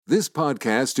This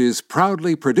podcast is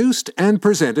proudly produced and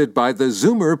presented by the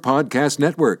Zoomer Podcast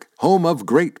Network, home of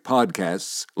great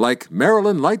podcasts like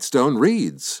Marilyn Lightstone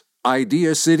Reads,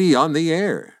 Idea City on the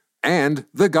Air, and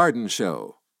The Garden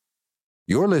Show.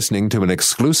 You're listening to an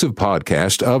exclusive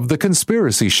podcast of The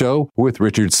Conspiracy Show with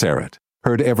Richard Serrett.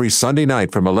 Heard every Sunday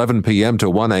night from 11 p.m. to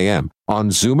 1 a.m. on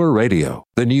Zoomer Radio,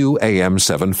 the new AM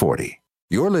 740.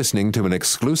 You're listening to an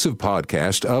exclusive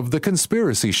podcast of The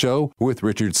Conspiracy Show with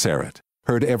Richard Serrett.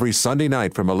 Heard every Sunday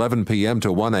night from 11 p.m.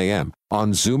 to 1 a.m.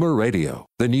 on Zoomer Radio,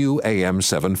 the new AM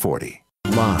 740.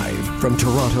 Live from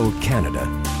Toronto, Canada,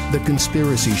 The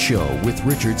Conspiracy Show with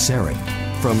Richard Serrett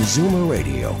from Zoomer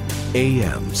Radio,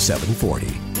 AM 740.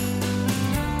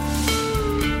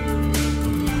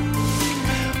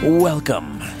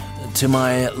 Welcome to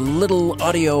my little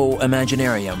audio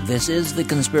imaginarium. This is The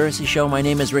Conspiracy Show. My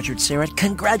name is Richard Serrett.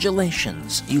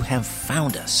 Congratulations, you have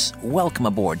found us. Welcome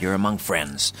aboard. You're among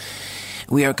friends.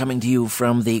 We are coming to you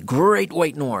from the Great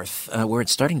White North, where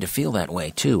it's starting to feel that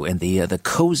way, too, in the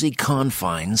cozy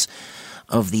confines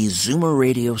of the Zoomer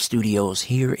Radio studios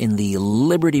here in the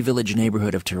Liberty Village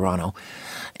neighborhood of Toronto,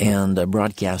 and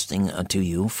broadcasting to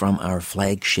you from our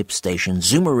flagship station,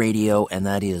 Zoomer Radio, and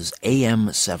that is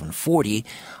AM 740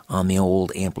 on the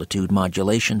old amplitude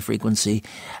modulation frequency,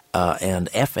 and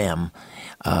FM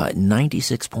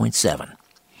 96.7.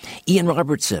 Ian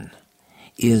Robertson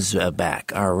is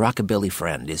back. Our rockabilly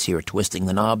friend is here twisting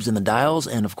the knobs and the dials,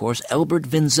 and of course Albert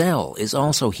Vinzel is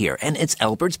also here, and it's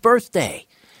Albert's birthday.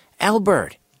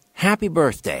 Albert, happy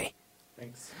birthday.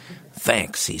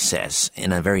 Thanks, he says,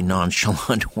 in a very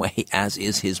nonchalant way, as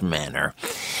is his manner.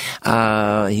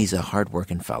 He's a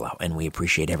hard-working fellow, and we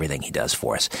appreciate everything he does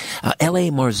for us. L.A.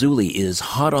 Marzulli is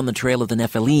hot on the trail of the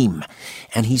Nephilim,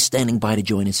 and he's standing by to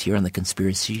join us here on the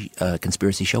Conspiracy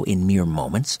Show in mere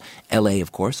moments. L.A.,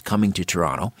 of course, coming to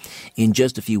Toronto in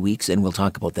just a few weeks, and we'll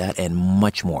talk about that and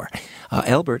much more.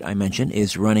 Albert, I mentioned,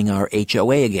 is running our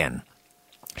HOA again,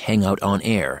 Hangout on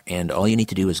Air, and all you need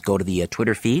to do is go to the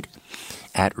Twitter feed,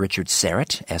 at Richard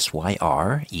Serrett,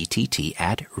 S-Y-R-E-T-T,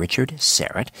 at Richard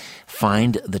Serrett.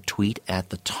 Find the tweet at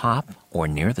the top or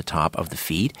near the top of the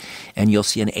feed, and you'll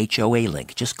see an HOA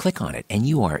link. Just click on it, and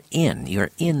you are in. You're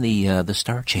in the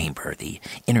star chamber, the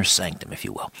inner sanctum, if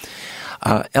you will.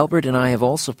 Albert and I have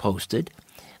also posted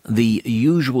the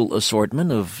usual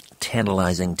assortment of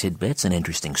tantalizing tidbits and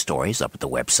interesting stories up at the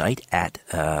website at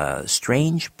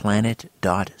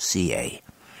strangeplanet.ca.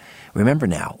 Remember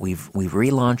now, we've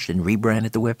relaunched and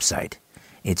rebranded the website.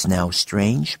 It's now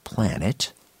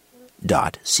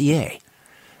strangeplanet.ca.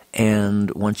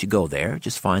 And once you go there,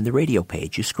 just find the radio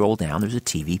page. You scroll down, there's a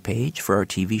TV page for our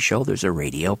TV show. There's a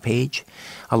radio page,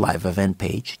 a live event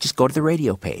page. Just go to the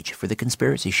radio page for the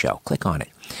Conspiracy Show. Click on it.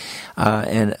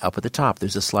 And up at the top,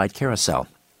 there's a slide carousel.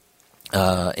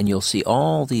 And you'll see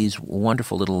all these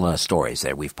wonderful little stories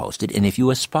that we've posted. And if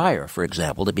you aspire, for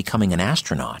example, to becoming an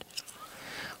astronaut,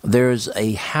 there's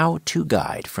a how-to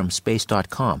guide from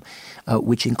space.com,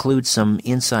 which includes some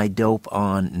inside dope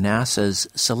on NASA's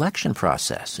selection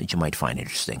process, which you might find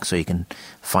interesting, so you can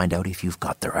find out if you've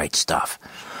got the right stuff.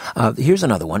 Here's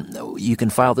another one. You can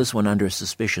file this one under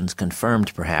suspicions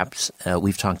confirmed, perhaps.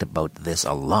 We've talked about this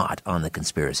a lot on The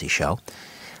Conspiracy Show.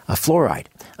 Fluoride.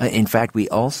 In fact, we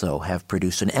also have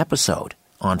produced an episode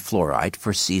on fluoride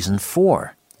for Season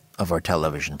 4 of our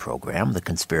television program, The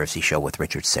Conspiracy Show with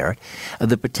Richard Serrett,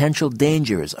 the potential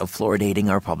dangers of fluoridating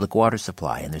our public water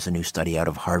supply. And there's a new study out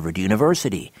of Harvard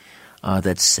University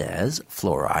that says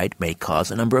fluoride may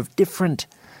cause a number of different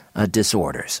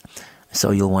disorders. So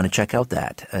you'll want to check out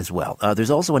that as well. There's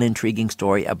also an intriguing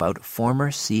story about former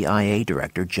CIA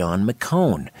Director John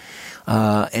McCone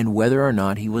and whether or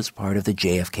not he was part of the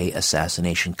JFK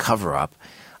assassination cover-up,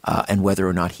 and whether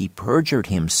or not he perjured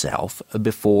himself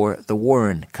before the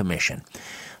Warren Commission.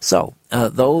 So,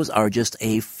 those are just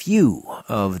a few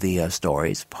of the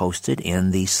stories posted in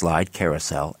the slide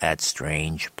carousel at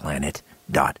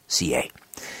strangeplanet.ca.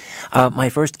 My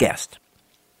first guest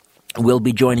will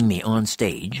be joining me on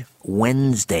stage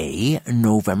Wednesday,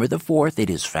 November the 4th.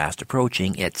 It is fast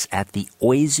approaching. It's at the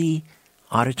Oisey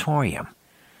Auditorium,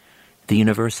 the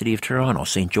University of Toronto,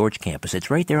 St. George campus. It's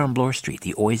right there on Bloor Street,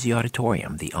 the Oisey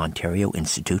Auditorium, the Ontario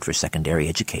Institute for Secondary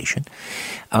Education.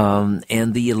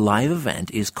 And the live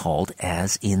event is called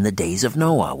As in the Days of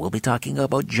Noah. We'll be talking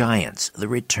about giants, the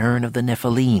return of the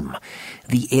Nephilim,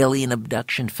 the alien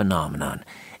abduction phenomenon,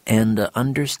 and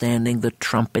understanding the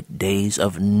trumpet days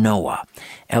of Noah.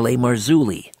 L.A.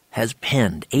 Marzulli has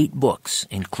penned 8 books,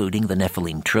 including the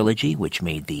Nephilim trilogy, which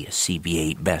made the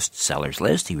CBA bestsellers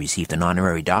list. He received an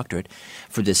honorary doctorate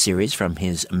for this series from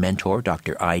his mentor,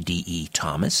 Dr. I.D.E.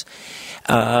 Thomas.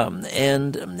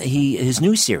 His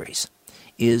new series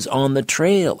is On the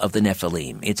Trail of the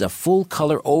Nephilim. It's a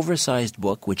full-color, oversized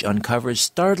book which uncovers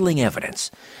startling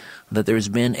evidence that there's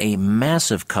been a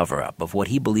massive cover-up of what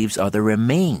he believes are the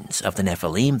remains of the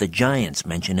Nephilim, the giants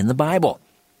mentioned in the Bible.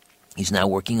 He's now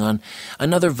working on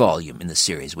another volume in the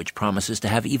series, which promises to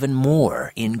have even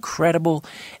more incredible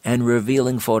and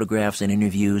revealing photographs and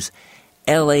interviews.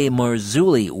 L.A.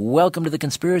 Marzulli, welcome to The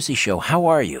Conspiracy Show. How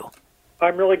are you?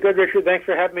 I'm really good, Richard. Thanks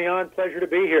for having me on. Pleasure to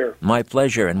be here. My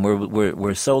pleasure, and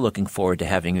we're so looking forward to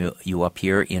having you up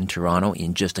here in Toronto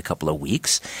in just a couple of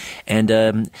weeks.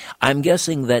 And I'm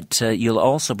guessing that you'll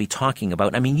also be talking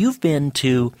about, you've been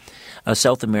to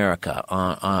South America.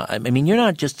 You're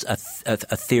not just a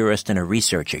theorist and a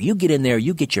researcher. You get in there,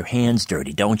 you get your hands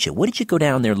dirty, don't you? What did you go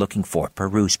down there looking for,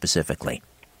 Peru specifically?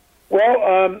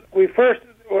 Well,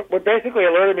 what basically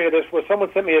alerted me to this was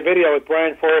someone sent me a video with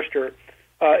Brian Forrester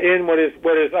in what is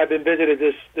I've been visited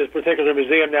this particular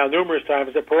museum now numerous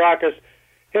times, the Paracas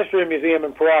History Museum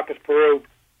in Paracas, Peru.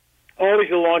 All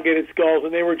these elongated skulls,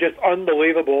 and they were just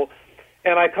unbelievable.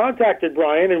 And I contacted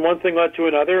Brian, and one thing led to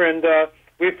another, and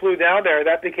we flew down there.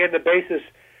 That became the basis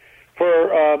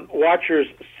for Watchers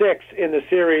 6 in the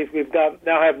series. We've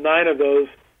now have 9 of those,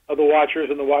 of the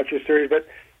Watchers in the Watchers series. But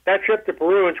that trip to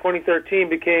Peru in 2013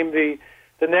 became the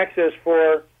nexus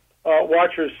for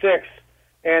Watchers 6.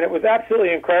 And it was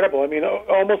absolutely incredible.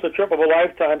 Almost a trip of a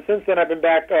lifetime. Since then, I've been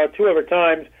back 2 other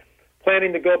times,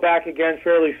 planning to go back again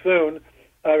fairly soon.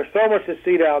 There's so much to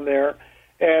see down there.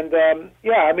 And,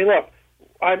 look,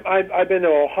 I've been to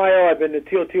Ohio. I've been to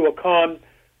Teotihuacan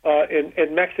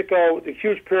in Mexico, the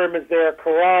huge pyramids there,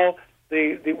 Corral,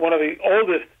 the one of the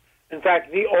oldest, in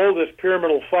fact, the oldest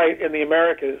pyramidal site in the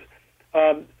Americas,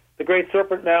 the Great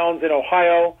Serpent Mounds in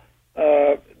Ohio,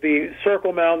 the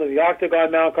Circle Mound and the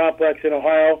Octagon Mound complex in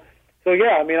Ohio. So,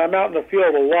 I'm out in the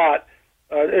field a lot.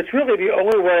 It's really the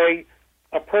only way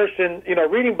a person,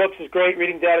 reading books is great,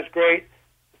 reading data is great,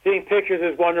 seeing pictures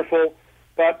is wonderful,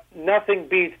 but nothing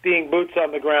beats being boots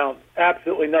on the ground.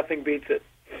 Absolutely nothing beats it.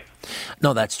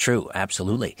 No, that's true,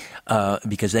 absolutely,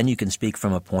 because then you can speak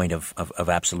from a point of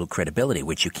absolute credibility,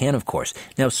 which you can, of course.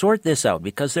 Now, sort this out,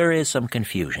 because there is some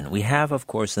confusion. We have, of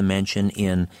course, the mention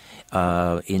in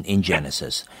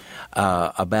Genesis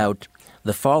about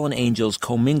the fallen angels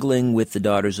commingling with the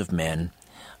daughters of men,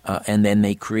 and then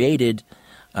they created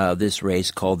this race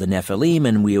called the Nephilim,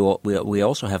 and we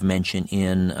also have mention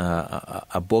in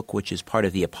a book which is part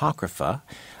of the Apocrypha,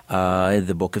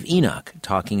 the Book of Enoch,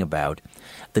 talking about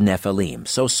the Nephilim.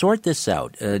 So sort this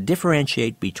out.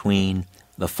 Differentiate between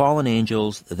the fallen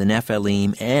angels, the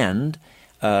Nephilim, and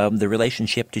the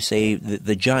relationship to, say,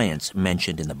 the giants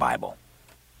mentioned in the Bible.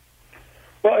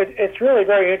 Well, it's really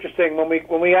very interesting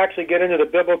when we actually get into the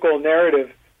biblical narrative,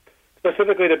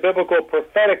 specifically the biblical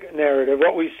prophetic narrative.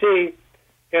 What we see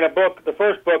in a book, the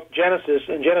first book, Genesis,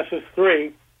 in Genesis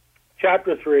 3,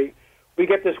 chapter 3, we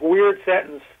get this weird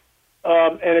sentence,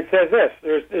 and it says this: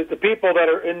 there's the people that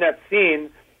are in that scene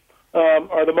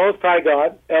are the Most High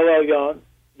God, El Elyon,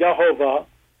 Yehovah,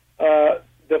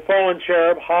 the fallen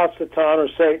cherub, Ha-Satan, or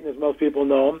Satan, as most people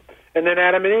know him, and then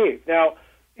Adam and Eve. Now,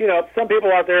 some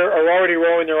people out there are already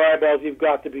rolling their eyeballs. You've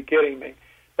got to be kidding me.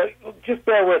 But just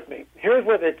bear with me. Here's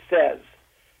what it says.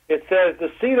 It says, the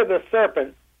seed of the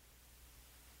serpent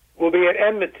will be at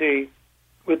enmity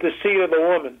with the seed of the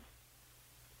woman.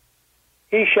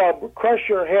 He shall crush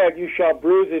your head, you shall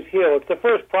bruise his heel. It's the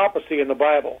first prophecy in the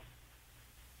Bible.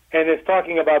 And it's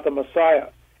talking about the Messiah.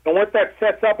 And what that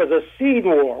sets up is a seed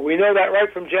war. We know that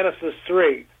right from Genesis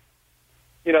 3.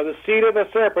 The seed of the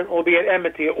serpent will be at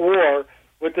enmity, at war,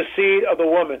 with the seed of the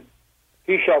woman.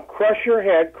 He shall crush your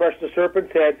head, crush the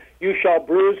serpent's head, you shall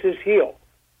bruise his heel.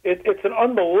 It's an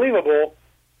unbelievably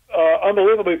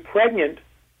pregnant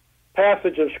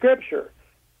passage of Scripture.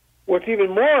 What's even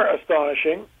more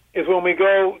astonishing is when we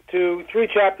go to 3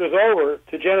 chapters over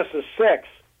to Genesis 6,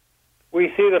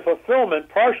 we see the fulfillment,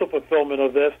 partial fulfillment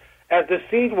of this, as the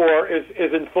seed war is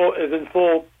in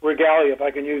full regalia, if I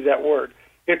can use that word.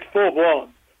 It's full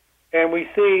blown, and we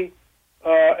see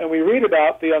and we read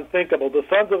about the unthinkable. The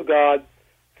sons of God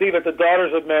see that the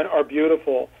daughters of men are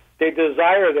beautiful. They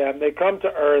desire them. They come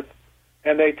to earth,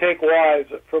 and they take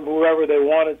wives from whoever they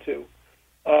wanted to.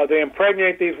 They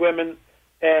impregnate these women,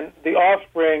 and the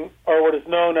offspring are what is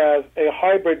known as a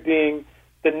hybrid being,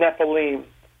 the Nephilim.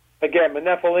 Again, the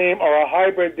Nephilim are a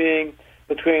hybrid being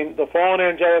between the fallen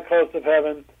angelic host of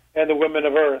heaven and the women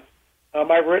of earth.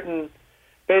 I've written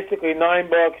basically 9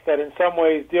 books that in some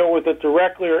ways deal with it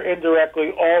directly or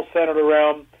indirectly, all centered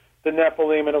around the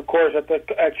Nephilim. And of course, at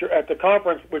the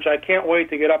conference, which I can't wait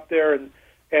to get up there and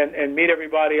meet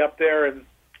everybody up there and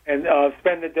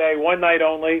spend the day, one night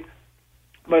only.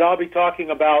 But I'll be talking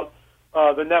about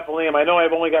the Nephilim. I know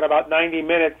I've only got about 90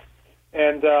 minutes,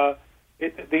 and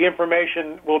the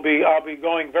information I'll be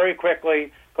going very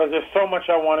quickly because there's so much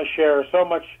I want to share, so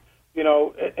much,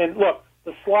 and look,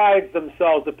 the slides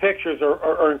themselves, the pictures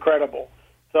are incredible.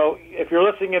 So if you're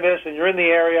listening to this and you're in the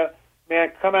area,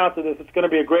 man, come out to this. It's going to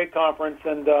be a great conference,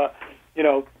 and,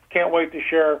 can't wait to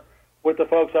share with the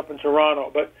folks up in Toronto.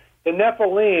 But the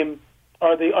Nephilim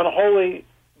are the unholy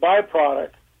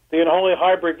byproduct, the unholy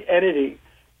hybrid entity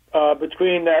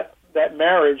between that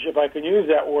marriage, if I can use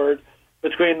that word,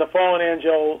 between the fallen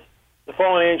angels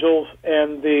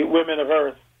and the women of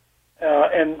earth.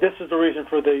 And this is the reason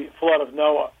for the flood of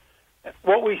Noah.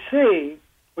 What we see,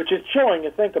 which is chilling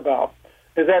to think about,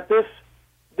 is that this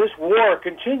war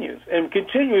continues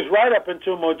right up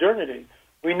into modernity.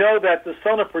 We know that the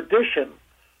son of perdition,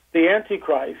 the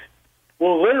Antichrist,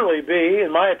 will literally be,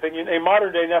 in my opinion, a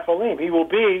modern-day Nephilim. He will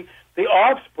be the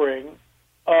offspring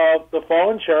of the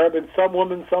fallen cherub in some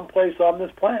woman someplace on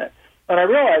this planet. And I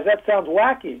realize that sounds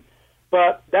wacky,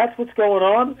 but that's what's going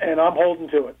on, and I'm holding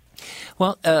to it.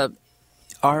 Well,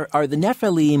 are the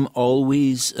Nephilim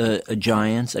always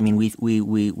giants? I mean,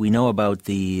 we know about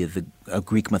the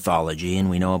Greek mythology, and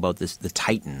we know about the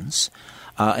Titans,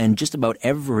 and just about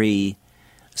every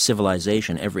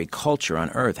civilization, every culture on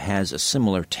Earth has a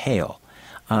similar tale.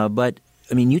 But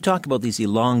I mean, you talk about these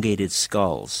elongated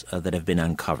skulls that have been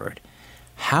uncovered.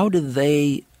 How do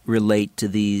they relate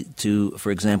to,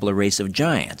 for example, a race of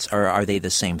giants? Are they the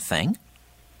same thing?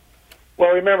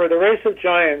 Well, remember, the race of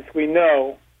giants we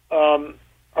know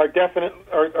are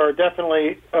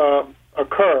definitely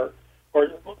occur. Or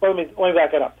let me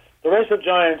back it up. The race of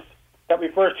giants that we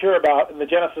first hear about in the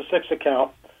Genesis 6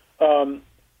 account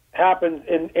happened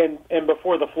in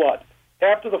before the flood.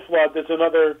 After the flood, there's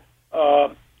another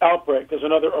outbreak. There's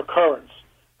another occurrence,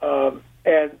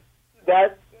 and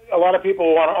that a lot of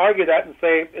people want to argue that and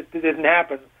say it didn't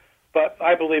happen, but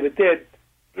I believe it did.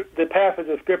 The passage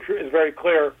of Scripture is very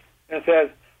clear, and it says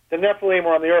the Nephilim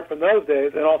were on the earth in those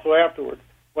days and also afterwards,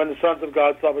 when the sons of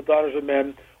God saw the daughters of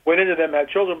men, went into them, had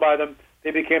children by them,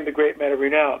 they became the great men of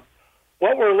renown.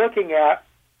 What we're looking at,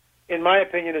 in my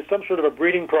opinion, is some sort of a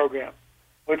breeding program,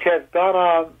 which has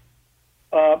gone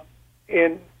on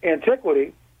in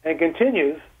antiquity and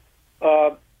continues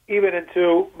even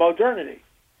into modernity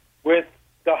with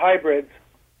the hybrids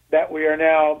that we are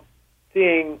now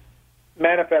seeing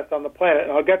manifest on the planet.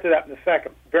 And I'll get to that in a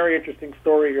second. Very interesting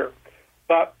story here.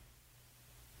 But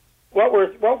what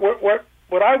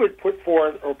I would put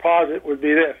forth or posit would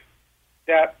be this,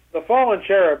 that the fallen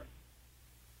cherub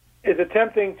is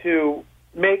attempting to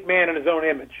make man in his own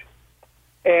image.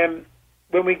 And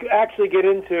when we actually get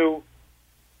into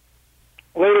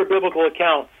later biblical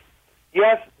accounts,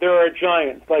 yes, there are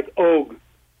giants like Og,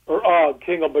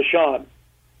 king of Bashan,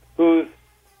 whose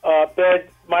bed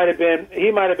might have been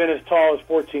as tall as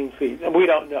 14 feet, and we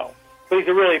don't know. But he's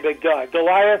a really big guy.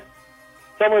 Goliath,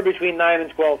 somewhere between 9 and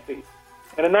 12 feet.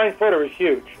 And a 9-footer is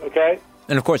huge, okay?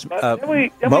 And of course,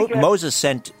 Moses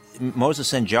sent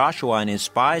Joshua and his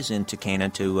spies into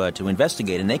Canaan to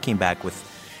investigate, and they came back with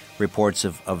reports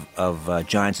of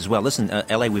giants as well. Listen,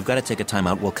 L.A., we've got to take a time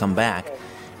out. We'll come back,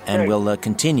 and we'll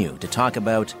continue to talk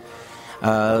about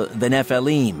the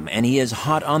Nephilim, and he is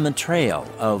hot on the trail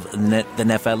of the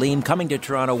Nephilim, coming to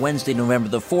Toronto Wednesday, November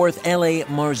the 4th. L.A.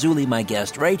 Marzulli, my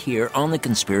guest, right here on The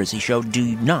Conspiracy Show.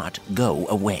 Do not go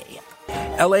away.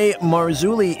 L.A.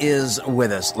 Marzulli is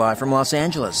with us live from Los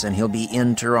Angeles, and he'll be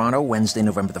in Toronto Wednesday,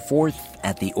 November the 4th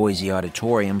at the Oisey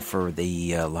Auditorium for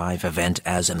the live event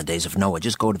As in the Days of Noah.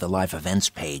 Just go to the live events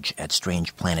page at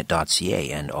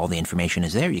strangeplanet.ca, and all the information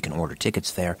is there. You can order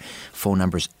tickets there, phone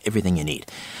numbers, everything you need.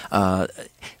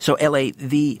 So, L.A.,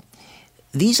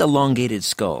 these elongated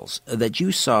skulls that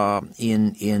you saw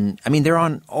they're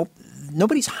on...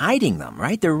 nobody's hiding them,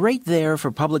 right? They're right there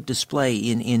for public display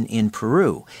in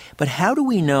Peru. But how do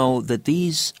we know that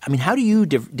these... how do you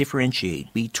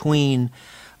differentiate between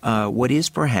what is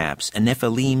perhaps a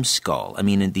Nephilim skull,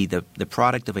 the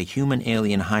product of a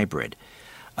human-alien hybrid,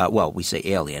 we say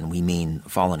alien, we mean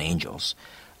fallen angels,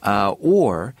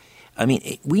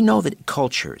 we know that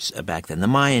cultures back then, the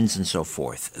Mayans and so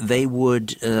forth, they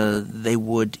would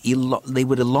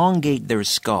elongate their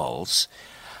skulls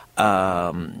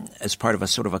as part of a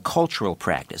sort of a cultural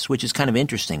practice, which is kind of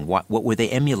interesting. What were they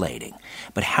emulating?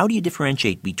 But how do you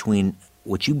differentiate between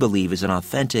what you believe is an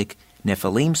authentic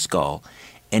Nephilim skull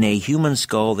and a human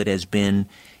skull that has been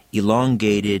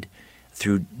elongated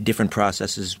through different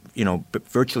processes,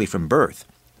 virtually from birth,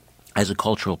 as a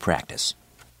cultural practice?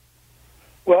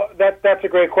 Well, that's a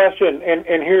great question, and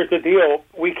here's the deal.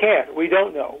 We can't. We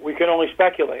don't know. We can only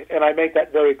speculate, and I make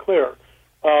that very clear.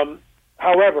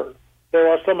 However, there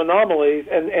are some anomalies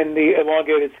in the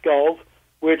elongated skulls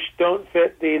which don't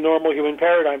fit the normal human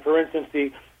paradigm. For instance,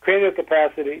 the cranial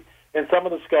capacity in some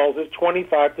of the skulls is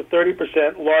 25 to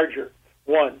 30% larger.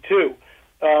 1. 2,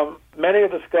 many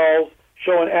of the skulls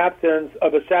show an absence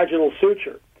of a sagittal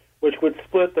suture, which would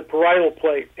split the parietal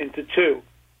plate into two,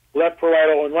 left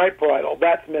parietal and right parietal.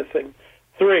 That's missing.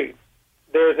 3,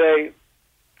 there's a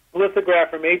lithograph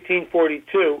from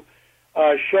 1842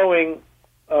 showing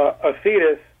a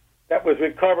fetus that was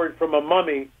recovered from a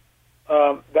mummy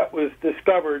that was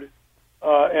discovered,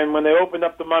 and when they opened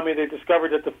up the mummy, they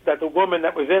discovered that the woman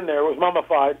that was in there, was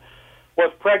mummified,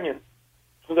 was pregnant.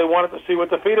 So they wanted to see what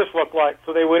the fetus looked like.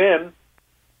 So they went in,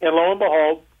 and lo and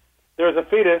behold, there's a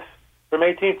fetus from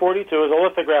 1842. There's a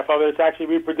lithograph of it. It's actually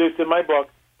reproduced in my book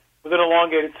with an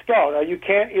elongated skull. Now, you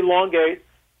can't elongate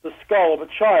the skull of a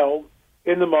child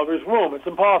in the mother's womb. It's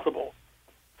impossible.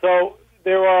 So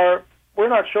we're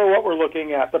not sure what we're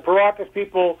looking at. The Paracas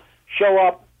people show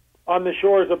up on the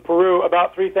shores of Peru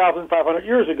about 3,500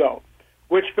 years ago,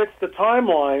 which fits the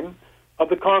timeline of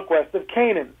the conquest of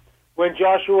Canaan, when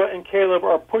Joshua and Caleb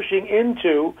are pushing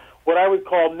into what I would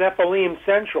call Nephilim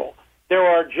Central. There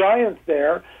are giants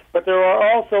there, but there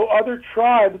are also other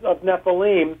tribes of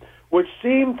Nephilim which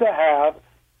seem to have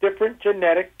different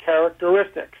genetic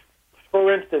characteristics.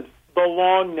 For instance, the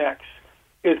long necks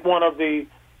is one of the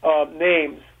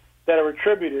names that are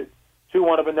attributed to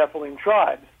one of the Nephilim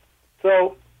tribes.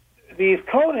 So these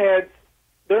coneheads,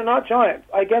 they're not giants.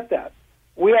 I get that.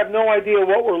 We have no idea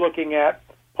what we're looking at.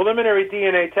 Preliminary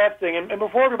DNA testing, and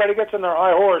before everybody gets on their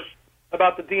high horse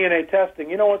about the DNA testing,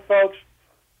 you know what, folks?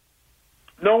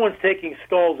 No one's taking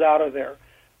skulls out of there.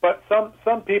 But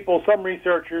some people, some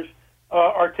researchers,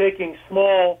 are taking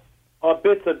small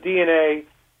bits of DNA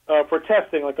for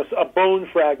testing, like a bone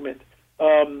fragment,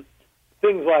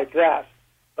 things like that.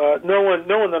 No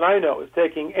one that I know is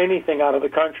taking anything out of the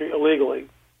country illegally.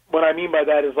 What I mean by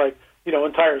that is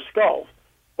entire skulls.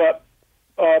 But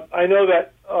I know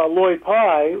that Lloyd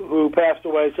Pye, who passed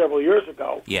away several years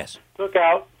ago, yes, took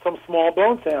out some small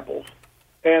bone samples,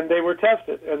 and they were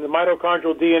tested, and the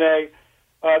mitochondrial DNA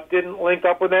didn't link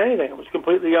up with anything. It was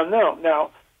completely unknown.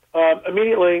 Now,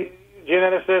 immediately,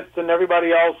 geneticists and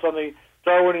everybody else on the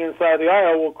Darwinian side of the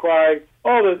aisle will cry,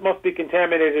 oh, it must be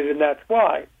contaminated, and that's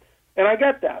why. And I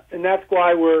get that, and that's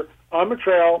why we're on the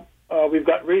trail. We've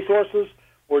got resources.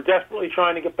 We're desperately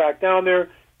trying to get back down there,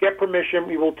 get permission.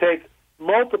 We will take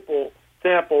multiple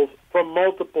samples from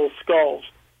multiple skulls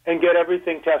and get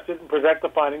everything tested and present the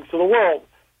findings to the world.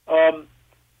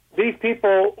 These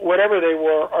people, whatever they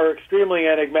were, are extremely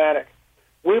enigmatic.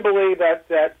 We believe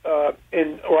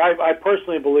I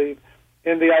personally believe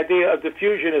in the idea of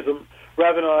diffusionism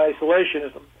rather than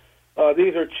isolationism.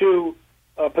 These are two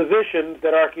positions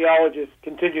that archaeologists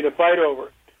continue to fight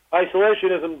over.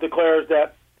 Isolationism declares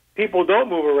that people don't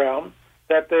move around,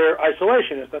 that they're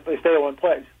isolationist, that they stay in one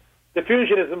place.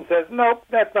 Diffusionism says, nope,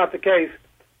 that's not the case.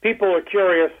 People are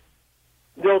curious.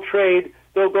 They'll trade.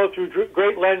 They'll go through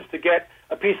great lengths to get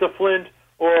a piece of flint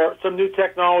or some new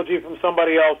technology from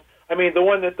somebody else. I mean, the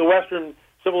one that the Western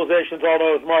civilizations all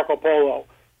know is Marco Polo.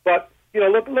 But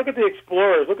look at the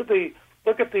explorers. Look at the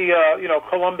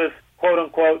Columbus, quote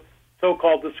unquote,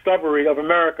 so-called discovery of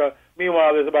America.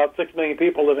 Meanwhile, there's about 6 million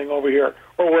people living over here,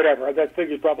 or whatever. That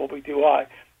figure's probably too high.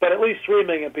 But at least 3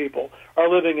 million people are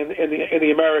living in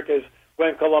the Americas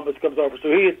when Columbus comes over. So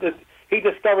he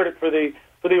discovered it for the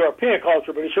European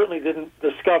culture, but he certainly didn't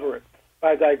discover it.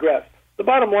 I digress. The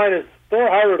bottom line is Thor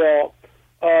Heyerdahl,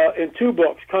 in 2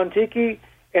 books, Kon-Tiki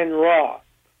and Ra,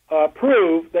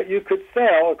 proved that you could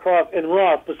sail across, in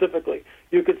Ra specifically,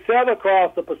 you could sail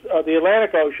across the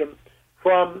Atlantic Ocean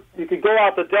you could go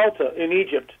out the Delta in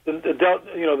Egypt, the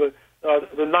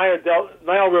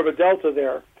Nile River Delta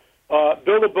there,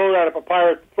 build a boat out of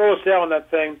papyrus, throw a sail on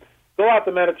that thing, go out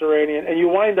the Mediterranean, and you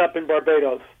wind up in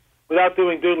Barbados without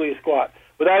doing doodly squat,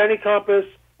 without any compass,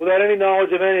 without any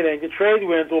knowledge of anything. The trade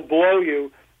winds will blow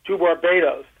you to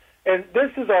Barbados. And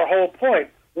this is our whole point.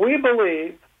 We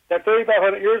believe that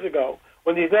 3,500 years ago,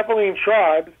 when these Nephilim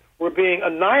tribes were being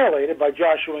annihilated by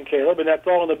Joshua and Caleb, and that's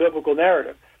all in the biblical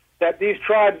narrative, that these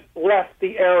tribes left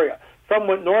the area. Some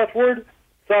went northward,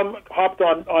 some hopped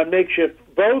on makeshift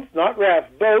boats, not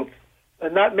rafts, boats,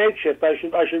 and not makeshift. I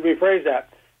should rephrase that.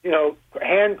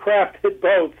 Handcrafted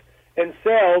boats, and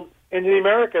sailed into the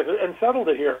Americas and settled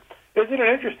it here. Isn't it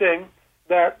interesting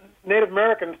that Native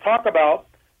Americans talk about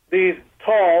these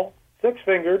tall,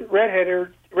 six-fingered,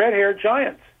 red-haired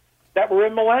giants that were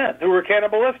in Milan, who were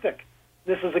cannibalistic.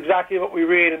 This is exactly what we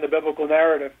read in the biblical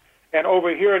narrative. And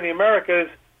over here in the Americas,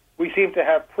 we seem to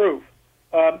have proof.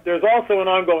 There's also an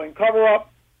ongoing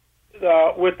cover-up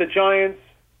with the giants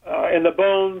and the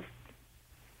bones,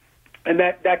 and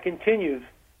that continues,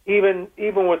 even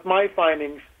with my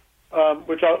findings,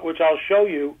 which I'll show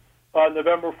you on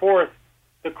November 4th,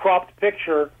 the cropped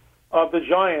picture of the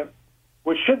giant,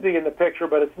 which should be in the picture,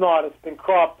 but it's not. It's been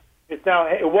cropped. It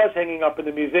was hanging up in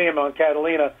the museum on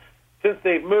Catalina. Since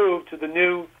they've moved to the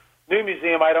new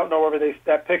museum, I don't know whether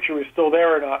that picture is still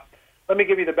there or not. Let me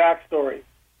give you the backstory.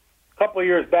 A couple of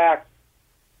years back,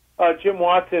 Jim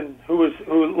Watson, who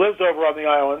lives over on the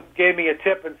island, gave me a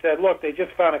tip and said, look, they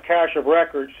just found a cache of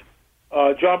records.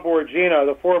 John Borgina,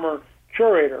 the former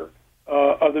curator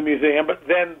of the museum, but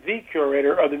then the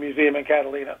curator of the museum in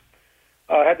Catalina,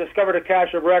 had discovered a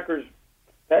cache of records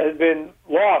that had been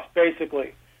lost,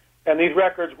 basically. And these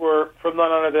records were from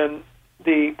none other than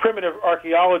the primitive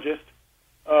archaeologist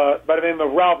by the name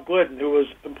of Ralph Glidden, who was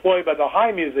employed by the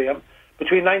High Museum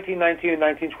between 1919 and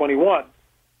 1921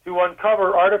 to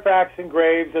uncover artifacts and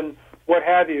graves and what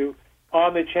have you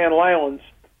on the Channel Islands.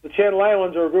 The Channel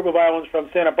Islands are a group of islands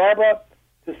from Santa Barbara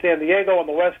to San Diego on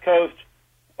the west coast.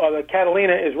 The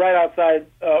Catalina is right outside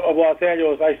of Los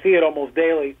Angeles. I see it almost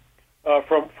daily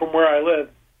from where I live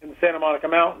in the Santa Monica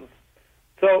Mountains.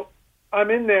 So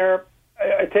I'm in there.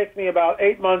 It takes me about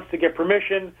 8 months to get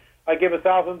permission. I give a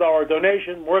 $1,000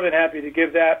 donation, more than happy to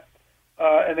give that,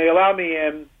 and they allow me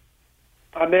in.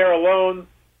 I'm there alone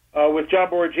with John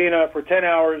Borgina for 10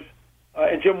 hours,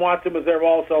 and Jim Watson was there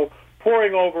also,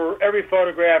 poring over every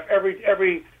photograph,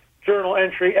 every journal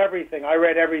entry, everything. I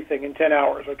read everything in 10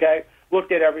 hours, okay?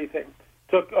 Looked at everything.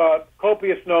 Took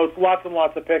copious notes, lots and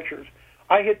lots of pictures.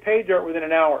 I hit pay dirt within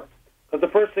an hour, because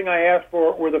the first thing I asked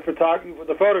for were the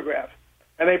photographs.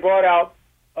 And they brought out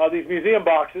these museum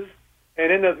boxes,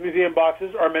 and in those museum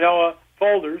boxes are manila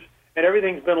folders, and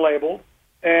everything's been labeled,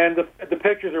 and the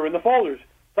pictures are in the folders,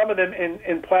 some of them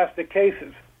in plastic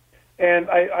cases. And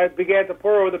I began to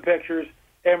pour over the pictures,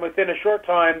 and within a short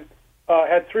time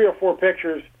had 3 or 4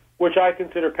 pictures which I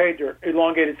consider pay dirt.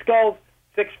 Elongated skulls,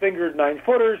 6-fingered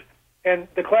 9-footers, and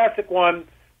the classic one,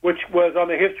 which was on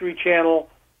the History Channel,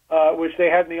 which they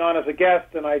had me on as a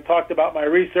guest, and I talked about my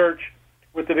research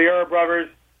with the Vieira brothers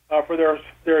for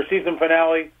their season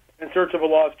finale, In Search of a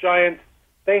Lost Giant.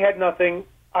 They had nothing.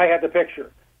 I had the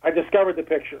picture. I discovered the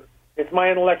picture. It's my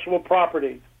intellectual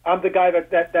property. I'm the guy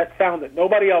that found it.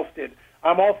 Nobody else did.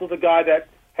 I'm also the guy that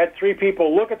had 3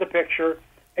 people look at the picture,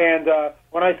 and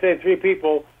when I say 3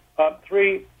 people,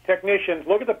 3 technicians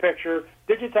look at the picture,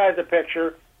 digitize the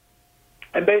picture,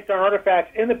 and based on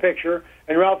artifacts in the picture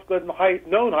and Ralph Glidden's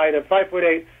known height of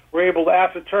 5'8", we're able to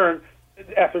ascertain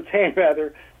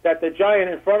that the giant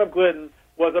in front of Glidden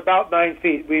was about 9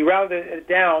 feet. We rounded it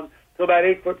down to about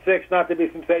 8'6", not to be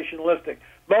sensationalistic.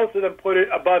 Most of them put it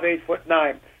above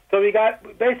 8'9". So we've got a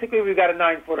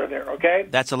 9-footer there. Okay.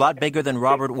 That's a lot bigger than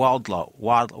Robert Waldo,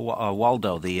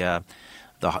 the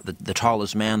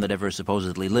tallest man that ever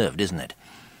supposedly lived, isn't it?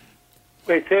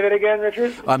 Wait, say that again,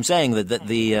 Richard? I'm saying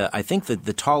that I think that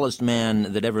the tallest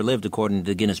man that ever lived, according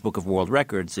to the Guinness Book of World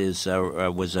Records,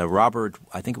 was Robert.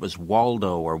 I think it was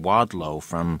Waldo or Wadlow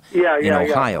from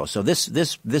Ohio. Yeah. So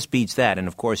this beats that, and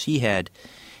of course he had,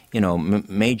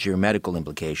 major medical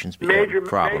implications. Major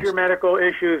medical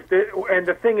issues. And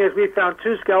the thing is, we found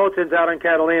 2 skeletons out in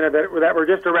Catalina that were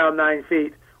just around 9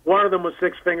 feet. One of them was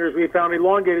 6 fingers. We found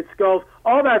elongated skulls.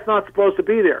 All that's not supposed to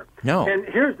be there. No. And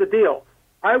here's the deal.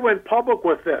 I went public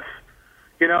with this.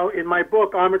 In my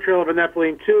book, On the Trail of a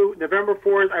Nephilim 2, November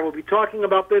 4th, I will be talking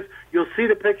about this. You'll see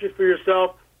the pictures for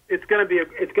yourself. It's going to be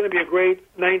a great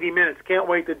 90 minutes. Can't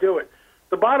wait to do it.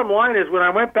 The bottom line is, when I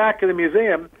went back to the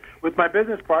museum with my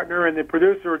business partner and the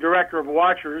producer or director of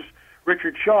Watchers,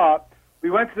 Richard Shaw, we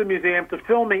went to the museum to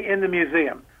film me in the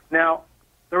museum. Now,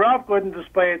 the Ralph Glidden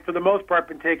display had, for the most part,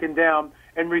 been taken down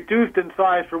and reduced in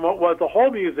size from what was the whole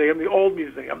museum, the old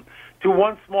museum, to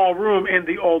one small room in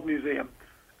the old museum.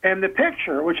 And the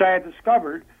picture, which I had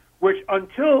discovered, which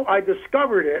until I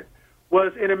discovered it,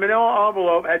 was in a manila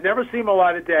envelope, had never seen the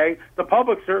light of day, the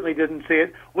public certainly didn't see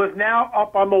it, was now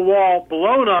up on the wall,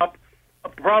 blown up,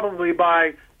 probably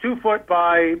by 2 foot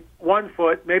by 1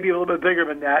 foot, maybe a little bit bigger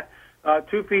than that,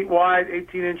 2 feet wide,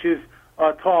 18 inches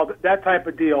tall, that type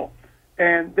of deal.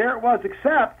 And there it was,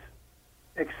 except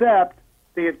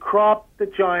they had cropped the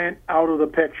giant out of the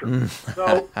picture.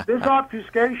 So this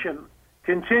obfuscation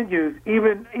continues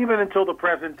even until the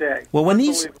present day. Well,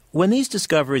 when these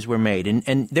discoveries were made,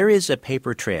 and there is a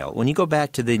paper trail, when you go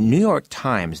back to the New York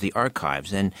Times, the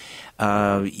archives, and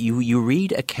you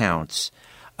read accounts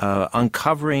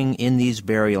uncovering in these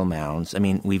burial mounds. I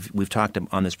mean, we've talked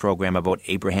on this program about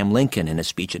Abraham Lincoln in a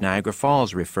speech at Niagara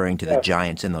Falls referring to the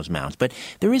giants in those mounds. But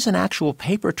there is an actual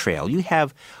paper trail. You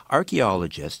have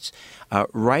archaeologists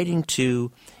writing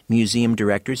to museum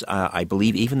directors, I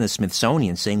believe even the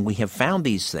Smithsonian, saying we have found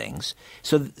these things.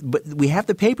 So, but we have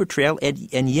the paper trail,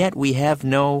 and yet we have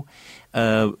no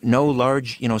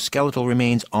large, skeletal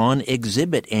remains on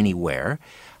exhibit anywhere.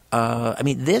 I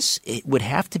mean, it would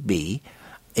have to be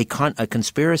a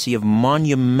conspiracy of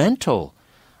monumental,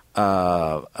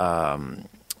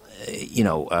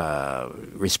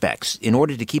 respects in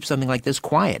order to keep something like this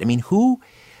quiet. I mean,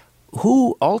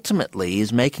 who ultimately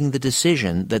is making the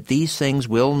decision that these things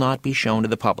will not be shown to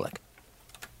the public?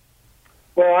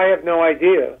 Well, I have no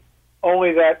idea.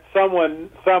 Only that someone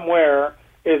somewhere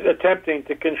is attempting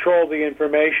to control the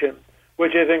information,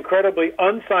 which is incredibly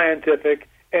unscientific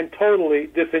and totally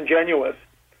disingenuous.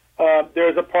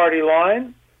 There's a party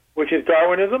line, which is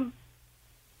Darwinism,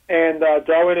 and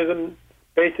Darwinism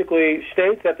basically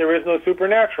states that there is no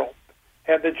supernatural.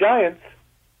 And the giants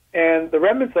and the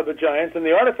remnants of the giants and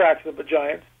the artifacts of the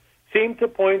giants seem to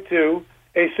point to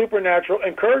a supernatural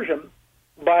incursion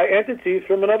by entities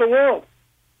from another world,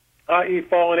 i.e.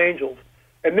 fallen angels.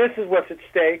 And this is what's at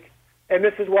stake, and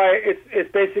this is why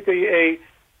it's basically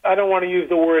I don't want to use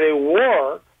the word a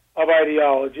war of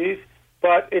ideologies,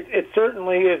 but it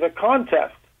certainly is a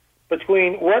contest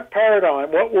between what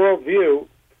paradigm, what worldview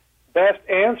best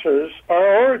answers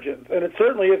our origins, and it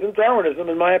certainly isn't Darwinism,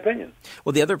 in my opinion.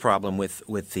 Well, the other problem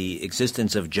with the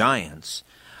existence of giants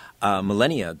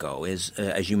millennia ago is,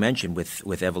 as you mentioned,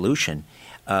 with evolution,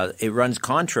 it runs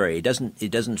contrary. It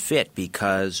doesn't fit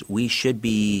because we should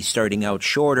be starting out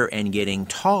shorter and getting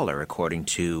taller according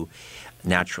to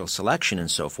natural selection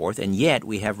and so forth, and yet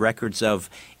we have records of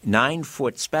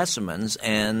 9-foot specimens,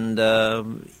 and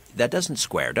that doesn't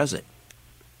square, does it?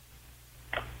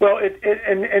 Well,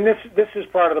 and this is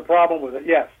part of the problem with it.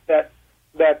 Yes, that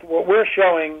what we're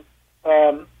showing,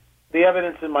 the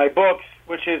evidence in my books,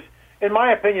 which is, in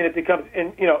my opinion, it becomes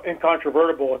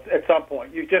incontrovertible at some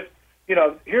point. You just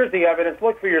here's the evidence.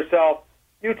 Look for yourself.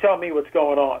 You tell me what's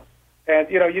going on, and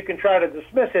you can try to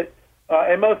dismiss it.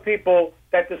 And most people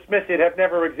that dismiss it have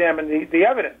never examined the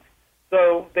evidence,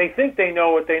 so they think they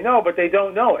know what they know, but they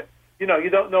don't know it. You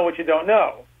don't know what you don't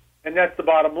know. And that's the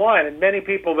bottom line. And many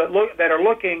people that are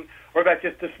looking or that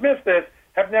just dismiss this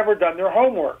have never done their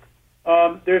homework.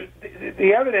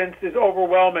 The evidence is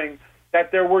overwhelming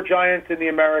that there were giants in the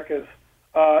Americas.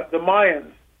 The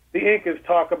Mayans, the Incas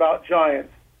talk about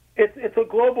giants. It's a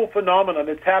global phenomenon.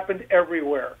 It's happened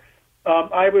everywhere.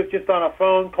 I was just on a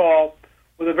phone call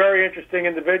with a very interesting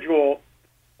individual,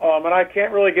 and I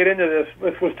can't really get into this.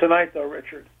 This was tonight, though,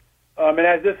 Richard. And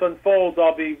as this unfolds,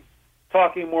 I'll be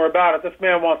talking more about it. This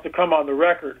man wants to come on the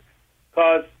record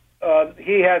because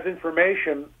he has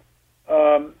information,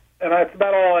 and that's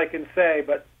about all I can say,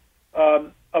 but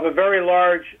of a very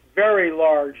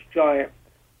large giant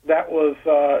that was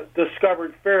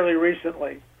discovered fairly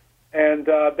recently, and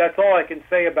that's all I can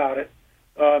say about it.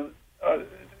 The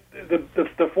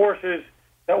forces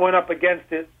that went up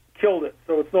against it killed it,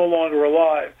 so it's no longer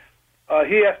alive.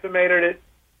 He estimated it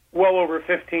well over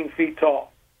 15 feet tall.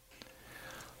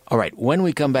 All right. When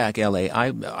we come back, L.A.,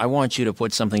 I want you to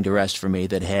put something to rest for me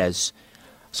that has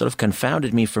sort of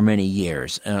confounded me for many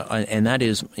years, and that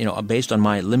is, based on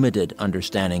my limited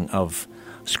understanding of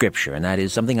Scripture, and that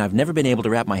is something I've never been able to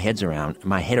wrap my head around,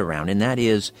 and that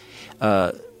is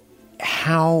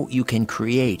how you can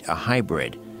create a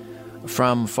hybrid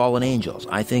from fallen angels.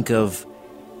 I think of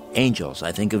angels,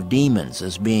 I think of demons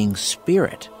as being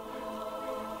spirit.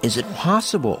 Is it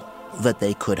possible that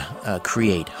they could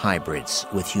create hybrids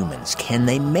with humans? Can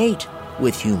they mate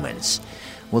with humans?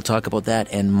 We'll talk about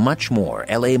that and much more.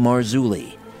 L.A.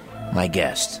 Marzulli, my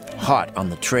guest, hot on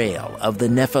the trail of the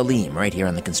Nephilim, right here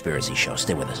on The Conspiracy Show.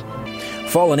 Stay with us.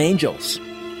 Fallen Angels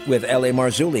with L.A.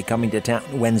 Marzulli coming to town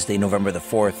Wednesday, November the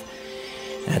 4th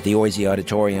at the Oisey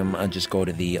Auditorium. Just go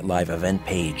to the live event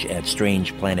page at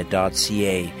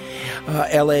strangeplanet.ca.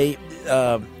 L.A.,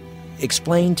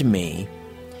 explain to me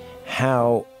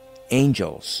how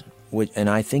angels, and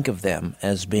I think of them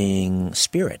as being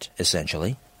spirit,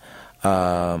 essentially,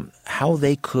 how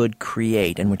they could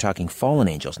create, and we're talking fallen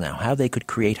angels now, how they could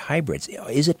create hybrids.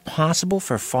 Is it possible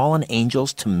for fallen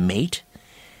angels to mate,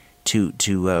 to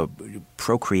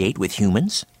procreate with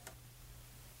humans?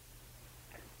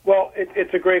 Well,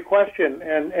 it's a great question,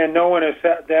 and no one has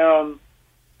sat down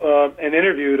and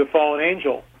interviewed a fallen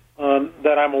angel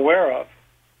that I'm aware of.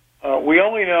 We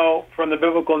only know from the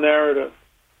biblical narrative,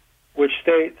 which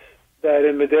states that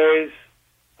in the days,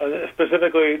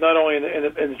 specifically not only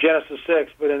in Genesis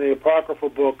 6, but in the apocryphal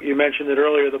book, you mentioned it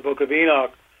earlier, the book of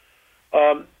Enoch,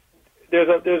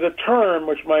 there's a term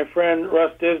which my friend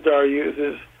Russ Dizdar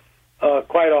uses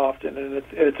quite often, and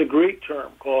it's a Greek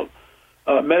term called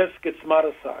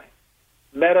metaschismatisai.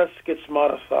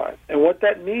 Metaschismatisai. And what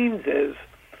that means is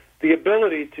the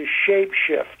ability to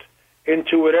shape-shift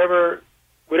into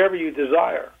whatever you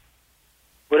desire.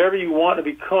 Whatever you want to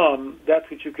become, that's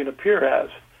what you can appear as.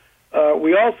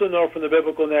 We also know from the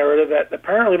biblical narrative that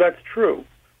apparently that's true,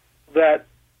 that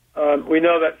we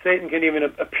know that Satan can even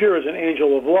appear as an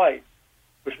angel of light,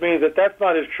 which means that that's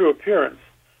not his true appearance.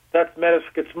 That's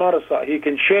metaschismatisai. He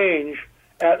can change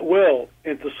at will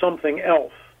into something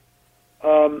else.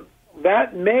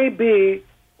 That may be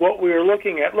what we are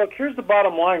looking at. Look, here's the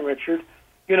bottom line, Richard.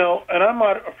 And I'm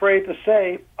not afraid to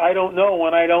say I don't know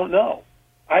when I don't know.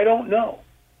 I don't know.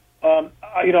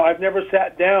 I've never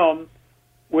sat down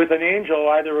with an angel,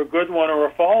 either a good one or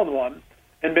a fallen one,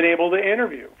 and been able to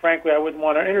interview. Frankly, I wouldn't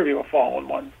want to interview a fallen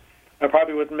one. I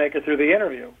probably wouldn't make it through the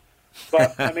interview.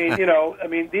 But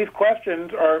these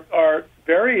questions are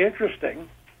very interesting,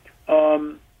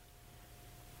 and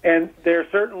they're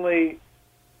certainly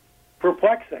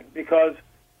perplexing because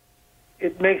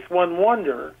it makes one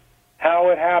wonder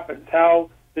how it happens, how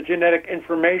the genetic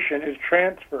information is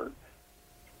transferred.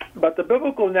 But the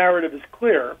biblical narrative is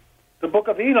clear. The book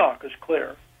of Enoch is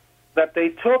clear that they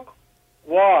took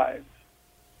wives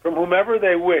from whomever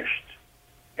they wished,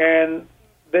 and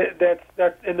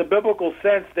that in the biblical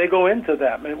sense they go into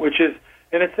them, and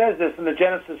it says this in the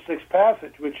Genesis 6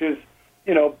 passage, which is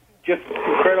just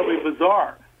incredibly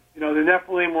bizarre. The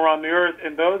Nephilim were on the earth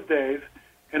in those days,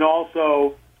 and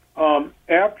also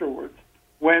afterwards,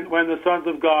 when the sons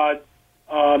of God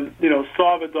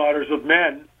saw the daughters of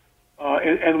men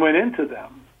and went into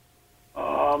them.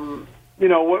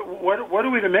 What are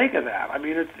we to make of that? I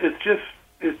mean,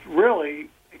 it's really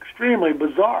extremely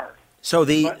bizarre. So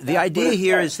the idea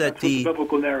here is that the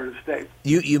biblical narrative states.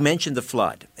 You mentioned the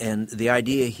flood, and the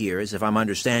idea here is, if I'm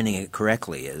understanding it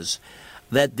correctly, is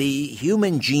that the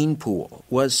human gene pool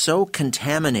was so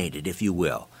contaminated, if you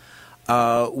will,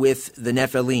 with the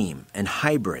Nephilim and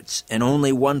hybrids, and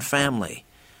only one family,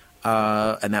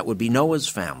 and that would be Noah's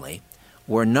family,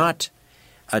 were not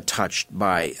touched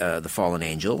by the fallen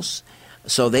angels,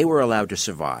 so they were allowed to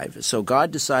survive. So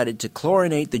God decided to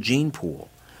chlorinate the gene pool.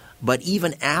 But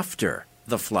even after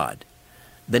the flood,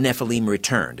 the Nephilim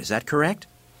returned. Is that correct?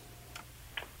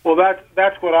 Well,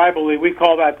 that's what I believe. We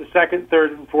call that the second,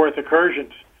 third, and fourth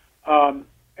incursions. And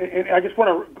I just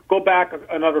want to go back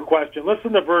another question.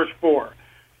 Listen to verse 4.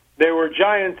 There were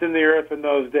giants in the earth in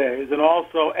those days, and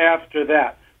also after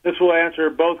that. This will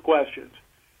answer both questions.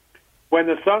 When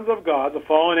the sons of God, the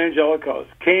fallen angelic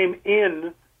host, came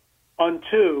in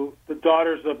unto the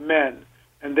daughters of men,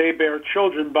 and they bare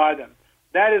children by them.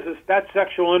 That's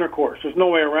sexual intercourse. There's no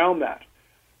way around that.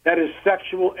 That is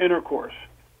sexual intercourse.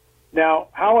 Now,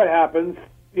 how it happens,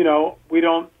 we don't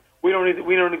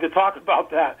need to talk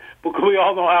about that, because we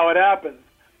all know how it happens.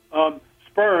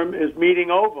 Sperm is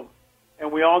meeting ovum,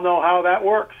 and we all know how that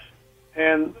works.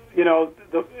 And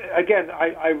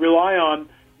I rely on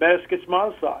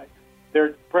metaschismatisai.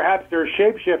 Perhaps they're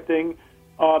shape-shifting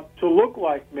to look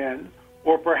like men,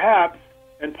 or perhaps,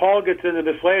 and Paul gets into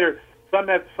this later,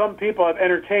 some people have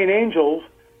entertained angels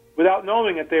without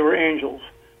knowing that they were angels.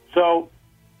 So,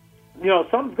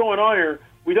 something's going on here.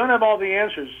 We don't have all the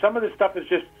answers. Some of this stuff is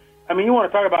just, you want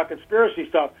to talk about conspiracy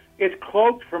stuff. It's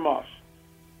cloaked from us.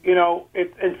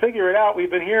 And figure it out.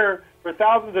 We've been here for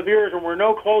thousands of years, and we're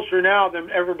no closer now than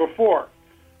ever before.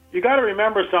 You got to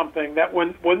remember something, that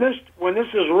when this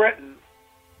is written,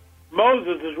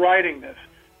 Moses is writing this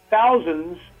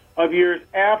thousands of years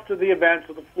after the events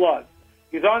of the flood.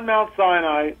 He's on Mount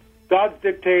Sinai. God's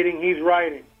dictating. He's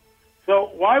writing.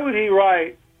 So why would he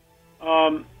write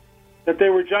that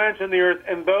there were giants in the earth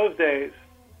in those days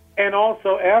and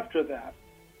also after that?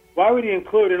 Why would he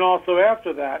include and also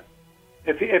after that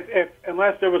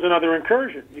unless there was another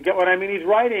incursion? You get what I mean? He's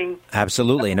writing.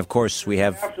 Absolutely. And of course we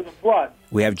have after the flood.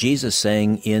 We have Jesus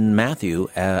saying in Matthew,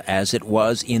 as it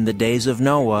was in the days of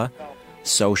Noah,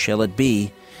 so shall it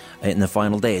be in the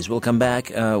final days. We'll come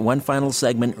back. One final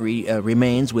segment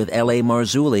remains with L.A.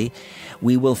 Marzulli.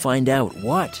 We will find out,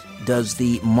 what does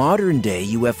the modern-day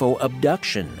UFO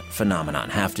abduction phenomenon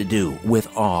have to do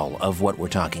with all of what we're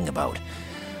talking about?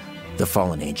 The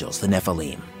fallen angels, the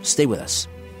Nephilim. Stay with us.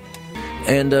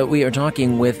 And we are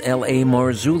talking with L.A.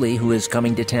 Marzulli, who is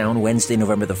coming to town Wednesday,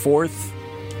 November the 4th,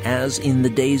 As in the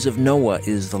Days of Noah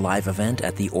is the live event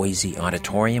at the Oise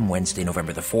Auditorium, Wednesday,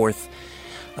 November the 4th.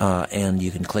 And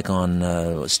you can click on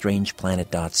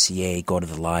strangeplanet.ca, go to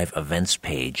the live events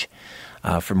page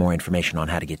for more information on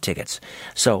how to get tickets.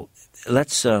 So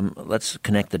let's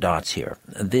connect the dots here.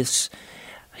 This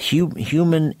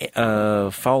human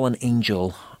fallen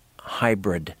angel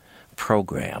hybrid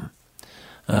program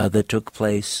that took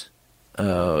place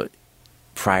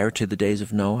prior to the days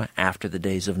of Noah, after the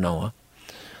days of Noah,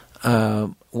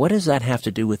 what does that have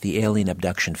to do with the alien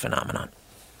abduction phenomenon?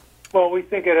 Well, we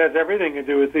think it has everything to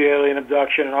do with the alien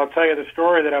abduction, and I'll tell you the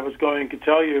story that I was going to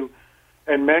tell you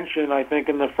and mention, I think,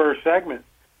 in the first segment.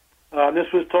 This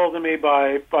was told to me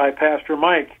by Pastor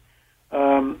Mike.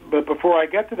 But before I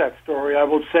get to that story, I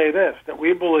will say this, that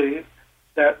we believe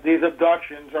that these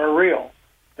abductions are real,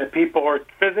 that people are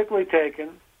physically taken,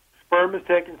 sperm is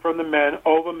taken from the men,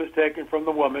 ovum is taken from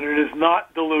the woman. It is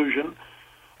not delusion,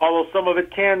 although some of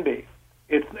it can be.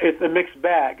 It's a mixed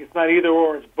bag. It's not either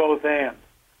or, it's both and.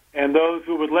 And those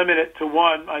who would limit it to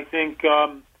one, I think,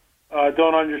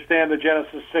 don't understand the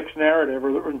Genesis 6 narrative,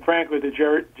 or frankly,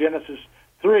 the Genesis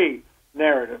 3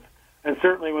 narrative. And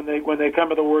certainly when they come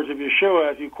to the words of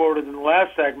Yeshua, as you quoted in the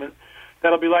last segment,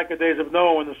 that'll be like the days of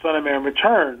Noah when the Son of Man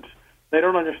returns. They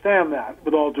don't understand that,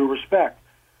 with all due respect.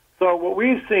 So what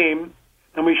we've seen,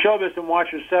 and we show this in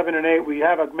Watchers 7 and 8, we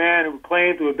have a man who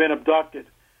claims to have been abducted.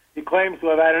 He claims to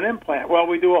have had an implant. Well,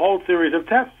 we do a whole series of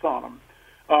tests on him.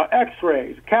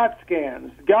 X-rays, CAT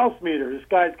scans, Gauss meter. This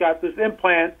guy's got this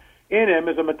implant in him.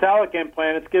 It's a metallic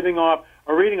implant. It's giving off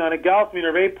a reading on a Gauss meter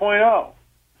of 8.0.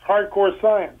 It's hardcore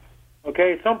science.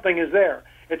 Okay, something is there.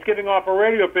 It's giving off a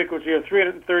radio frequency of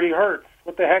 330 hertz.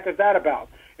 What the heck is that about?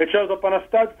 It shows up on a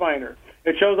stud finder.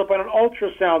 It shows up on an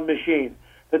ultrasound machine.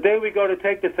 The day we go to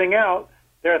take the thing out,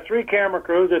 there are 3 camera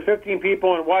crews. There's 15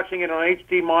 people and watching it on an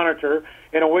HD monitor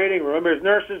in a waiting room. There's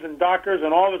nurses and doctors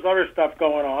and all this other stuff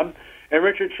going on. And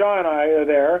Richard Shaw and I are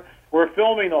there. We're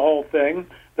filming the whole thing.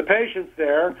 The patient's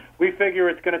there. We figure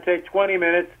it's going to take 20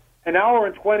 minutes. An hour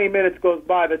and 20 minutes goes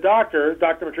by. The doctor,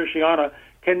 Dr. Matriciana,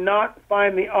 cannot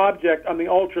find the object on the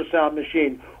ultrasound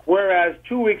machine, whereas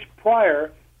 2 weeks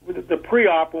prior, with the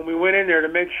pre-op, when we went in there to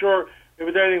make sure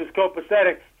everything was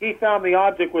copacetic, he found the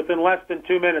object within less than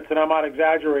 2 minutes, and I'm not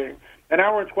exaggerating. An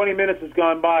hour and 20 minutes has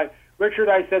gone by. Richard,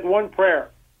 I said one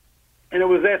prayer, and it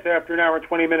was this after an hour and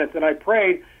 20 minutes, and I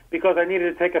prayed because I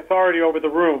needed to take authority over the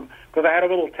room, because I had a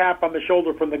little tap on the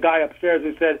shoulder from the guy upstairs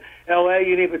who said, L.A.,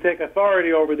 you need to take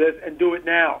authority over this and do it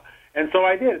now. And so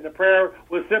I did. And the prayer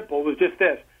was simple. It was just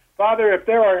this. Father, if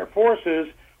there are forces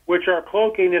which are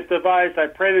cloaking this device, I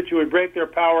pray that you would break their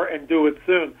power and do it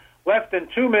soon. Less than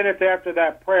 2 minutes after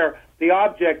that prayer, the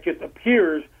object just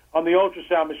appears on the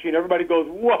ultrasound machine. Everybody goes,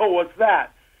 whoa, what's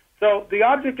that? So the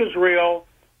object is real.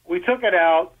 We took it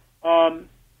out.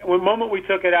 The moment we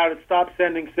took it out, it stopped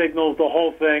sending signals, the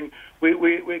whole thing.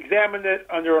 We examined it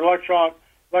under an electron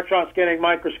scanning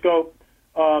microscope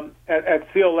at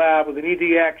Seal Lab with an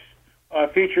EDX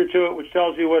feature to it, which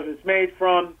tells you what it's made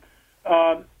from.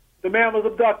 The man was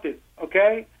abducted,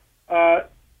 okay?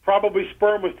 Probably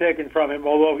sperm was taken from him,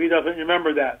 although he doesn't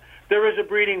remember that. There is a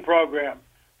breeding program.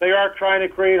 They are trying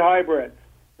to create hybrids.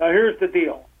 Now, here's the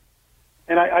deal.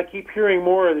 And I keep hearing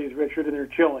more of these, Richard, and they're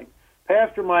chilling.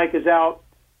 Pastor Mike is out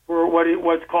for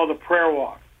what's called a prayer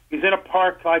walk. He's in a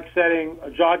park-like setting,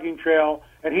 a jogging trail,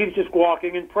 and he's just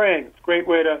walking and praying. It's a great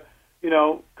way to,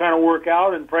 kind of work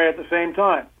out and pray at the same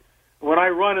time. When I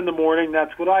run in the morning,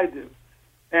 that's what I do.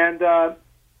 And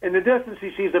in the distance,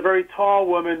 he sees a very tall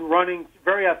woman running,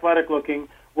 very athletic-looking,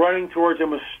 running towards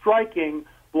him with striking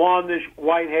blondish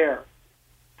white hair,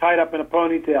 tied up in a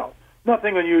ponytail.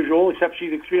 Nothing unusual, except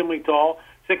she's extremely tall,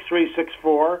 6'3",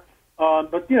 6'4".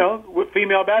 But,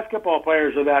 female basketball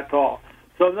players are that tall.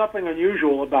 So nothing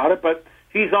unusual about it, but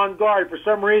he's on guard. For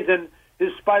some reason, his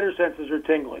spider senses are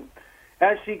tingling.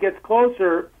 As she gets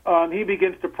closer, he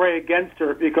begins to pray against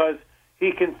her because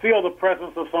he can feel the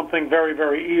presence of something very,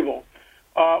 very evil.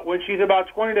 When she's about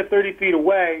 20 to 30 feet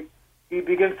away, he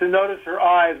begins to notice her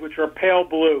eyes, which are pale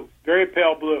blue, very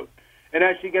pale blue. And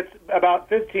as she gets about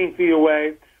 15 feet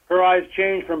away, her eyes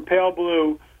change from pale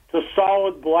blue to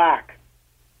solid black.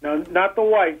 Now, not the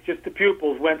white, just the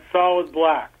pupils went solid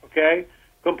black, okay?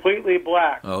 Completely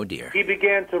black. Oh, dear. He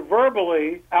began to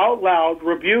verbally, out loud,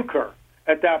 rebuke her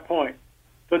at that point.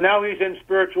 So now he's in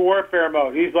spiritual warfare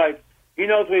mode. He's like, he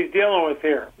knows what he's dealing with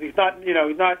here. He's not,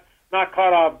 he's not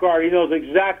caught off guard. He knows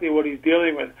exactly what he's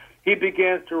dealing with. He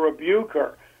begins to rebuke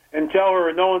her and tell her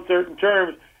in no uncertain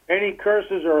terms, any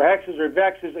curses or hexes or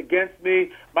vexes against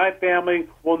me, my family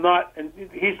will not, and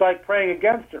he's like praying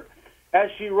against her. As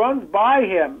she runs by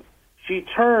him, she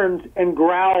turns and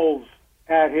growls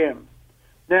at him.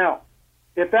 Now,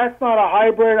 if that's not a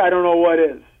hybrid, I don't know what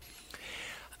is.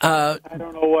 I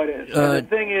don't know what is. And the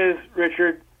thing is,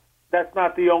 Richard, that's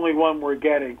not the only one we're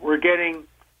getting. We're getting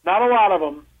not a lot of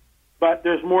them, but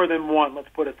there's more than one, let's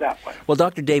put it that way. Well,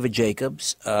 Dr. David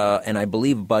Jacobs, and I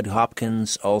believe Bud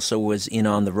Hopkins also was in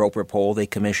on the Roper poll. They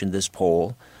commissioned this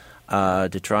poll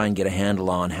to try and get a handle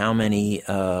on how many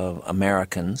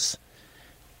Americans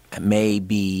may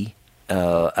be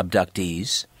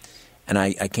abductees. And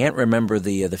I can't remember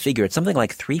the figure. It's something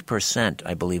like 3%,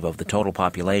 I believe, of the total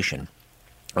population.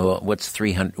 What's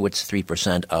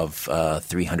 3% of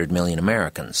 300 million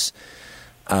Americans?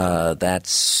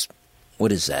 That's,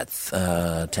 what is that?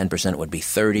 10% would be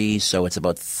 30, so it's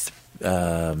about,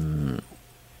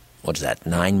 what is that,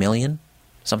 9 million?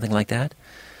 Something like that?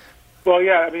 Well,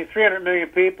 yeah, 300 million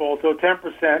people, so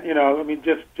 10%,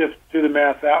 just do the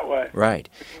math that way. Right.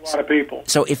 It's a lot of people.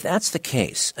 So if that's the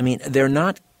case, they're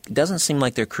not, it doesn't seem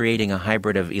like they're creating a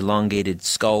hybrid of elongated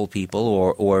skull people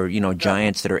or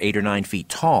giants that are 8 or 9 feet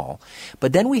tall.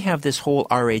 But then we have this whole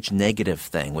Rh negative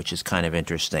thing, which is kind of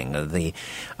interesting.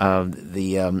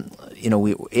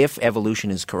 If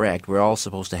evolution is correct, we're all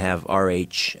supposed to have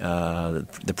Rh,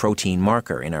 the protein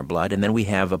marker in our blood, and then we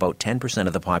have about 10%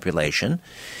 of the population,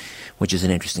 which is an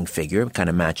interesting figure. It kind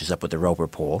of matches up with the Roper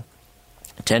poll.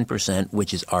 10%,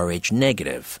 which is Rh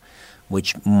negative,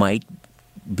 which might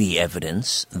be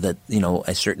evidence that,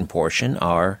 a certain portion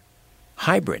are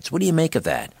hybrids. What do you make of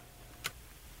that?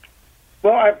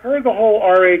 Well, I've heard the whole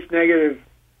Rh negative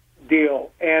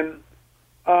deal, and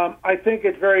I think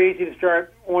it's very easy to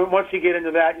start, once you get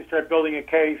into that, you start building a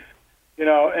case.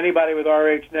 Anybody with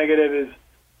Rh negative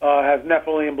has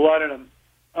Nephilim blood in them.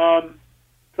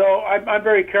 So I'm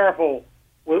very careful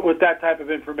with that type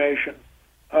of information.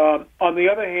 On the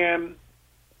other hand,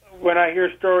 when I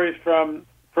hear stories from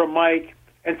Mike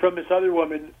and from this other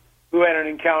woman who had an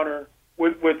encounter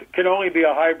with can only be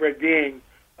a hybrid being,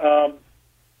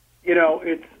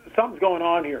 it's something's going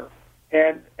on here.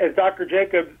 And as Dr.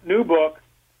 Jacob's new book,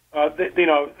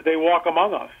 they walk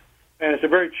among us, and it's a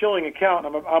very chilling account.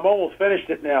 I'm almost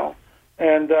finished it now,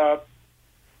 and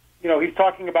he's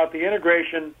talking about the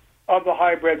integration of the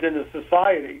hybrids into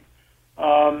society,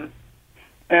 and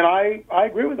I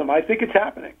agree with him. I think it's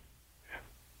happening.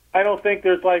 I don't think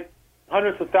there's like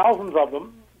hundreds of thousands of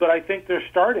them, but I think they're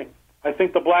starting. I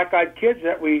think the Black-Eyed Kids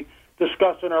that we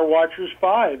discussed in our Watchers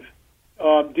 5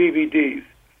 DVDs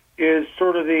is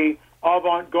sort of the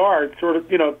avant-garde, sort of,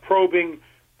 probing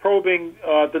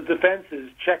the defenses,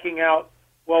 checking out,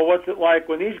 well, what's it like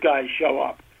when these guys show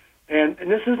up? And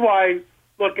this is why,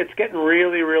 look, it's getting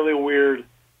really, really weird.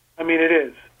 It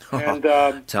is.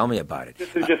 And tell me about it.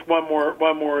 This is just one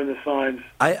more in the signs.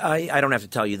 I don't have to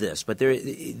tell you this, but there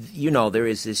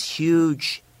is this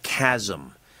huge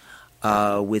chasm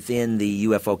within the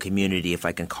UFO community, if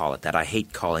I can call it that. I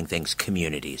hate calling things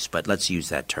communities, but let's use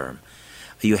that term.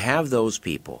 You have those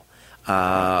people,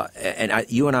 and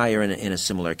you and I are in a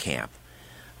similar camp.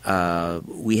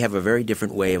 We have a very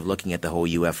different way of looking at the whole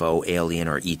UFO, alien,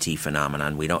 or ET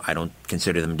phenomenon. I don't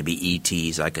consider them to be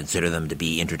ETs. I consider them to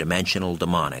be interdimensional,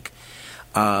 demonic.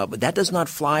 But that does not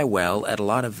fly well at a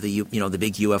lot of the the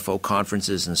big UFO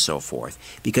conferences and so forth,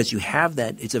 because you have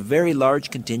that. It's a very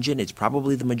large contingent. It's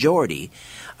probably the majority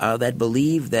that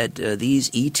believe that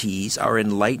these ETs are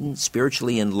enlightened,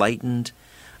 spiritually enlightened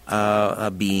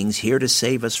beings here to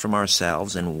save us from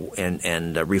ourselves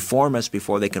and reform us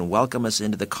before they can welcome us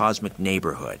into the cosmic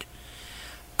neighborhood.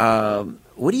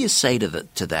 What do you say to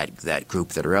that group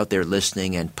that are out there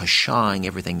listening and pshawing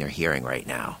everything they're hearing right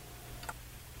now?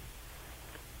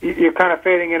 You're kind of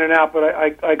fading in and out, but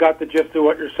I got the gist of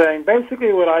what you're saying.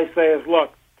 Basically what I say is,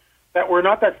 look, that we're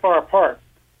not that far apart.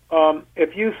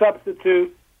 If you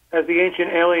substitute, as the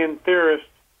ancient alien theorists,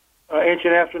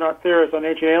 ancient astronaut theorists on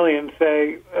ancient aliens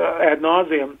say ad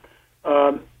nauseum,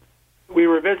 we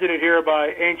were visited here by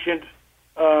ancient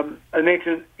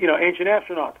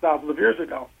astronauts thousands of years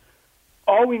ago.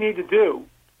 All we need to do,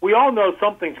 we all know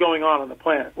something's going on the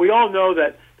planet. We all know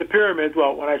that the pyramids,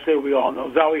 well, when I say we all know,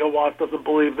 Zawi Hawass doesn't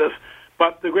believe this,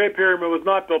 but the Great Pyramid was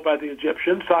not built by the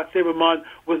Egyptians. Sacsayhuaman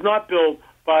was not built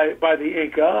by the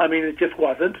Inca. It just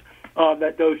wasn't.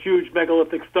 That those huge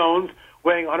megalithic stones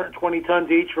weighing 120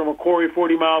 tons each from a quarry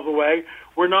 40 miles away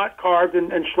were not carved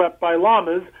and schlepped by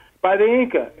llamas by the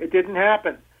Inca. It didn't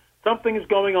happen. Something is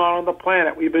going on the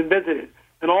planet. We've been visited.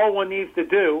 And all one needs to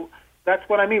do, that's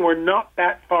what I mean, we're not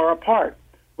that far apart.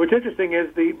 What's interesting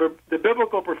is the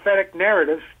biblical prophetic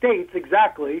narrative states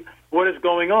exactly what is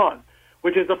going on,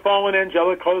 which is the fallen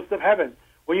angelic host of heaven.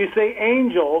 When you say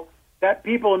angel, that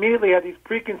people immediately have these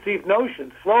preconceived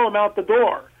notions. Throw them out the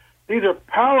door. These are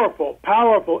powerful,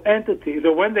 powerful entities.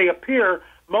 And when they appear,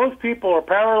 most people are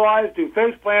paralyzed, do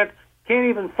face plants, can't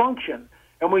even function.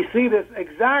 And we see this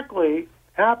exactly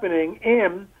happening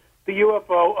in the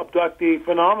UFO abductee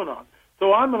phenomenon. So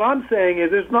what I'm saying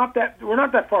is we're not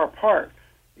that far apart.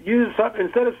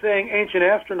 Instead of saying ancient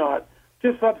astronaut,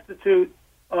 just substitute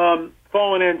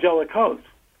fallen angelic hosts.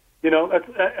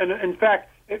 And in fact,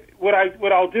 what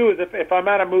I'll do is if I'm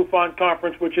at a MUFON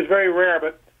conference, which is very rare,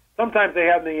 but sometimes they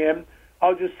have me in,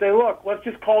 I'll just say, look, let's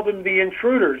just call them the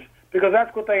intruders, because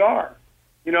that's what they are.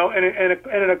 And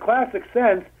in a classic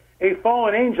sense, a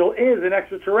fallen angel is an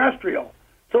extraterrestrial.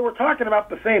 So we're talking about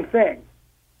the same thing.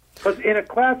 But in a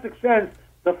classic sense,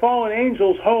 the fallen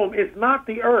angel's home is not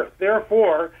the Earth.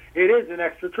 Therefore, it is an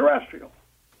extraterrestrial.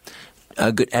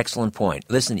 Good, excellent point.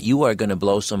 Listen, you are going to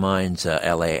blow some minds,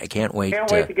 L.A. I can't wait. Can't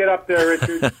wait to get up there,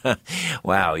 Richard.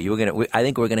 Wow, I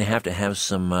think we're going to have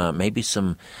some maybe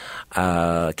some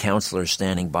counselors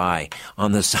standing by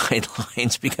on the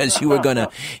sidelines, because you were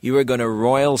going to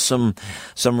roil some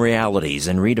realities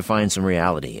and redefine some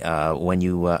reality when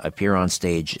you appear on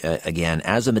stage again.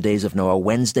 As in the days of Noah,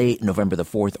 Wednesday, November the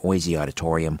 4th, Oise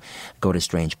Auditorium. Go to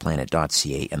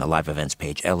strangeplanet.ca and the live events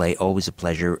page. L.A., always a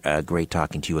pleasure. Great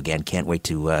talking to you again. Can't wait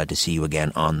to see you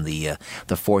again on the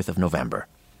 4th of November.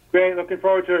 Great. Looking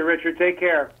forward to it, Richard. Take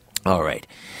care. All right.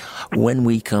 When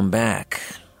we come back,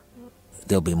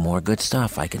 there'll be more good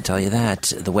stuff, I can tell you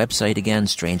that. The website again,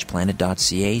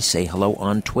 strangeplanet.ca. Say hello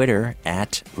on Twitter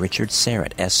at Richard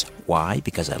Serrett, S-Y,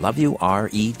 because I love you,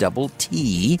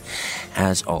 R-E-T-T.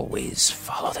 As always,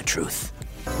 follow the truth.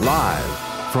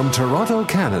 Live from Toronto,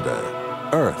 Canada,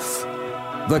 Earth,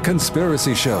 The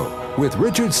Conspiracy Show with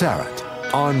Richard Serrett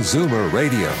on Zoomer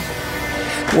Radio.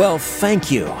 Well,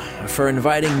 thank you for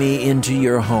inviting me into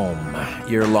your home,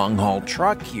 your long-haul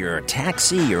truck, your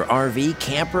taxi, your RV,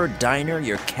 camper, diner,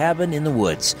 your cabin in the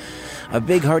woods. A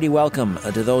big hearty welcome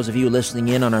to those of you listening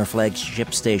in on our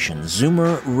flagship station,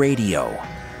 Zoomer Radio,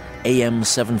 AM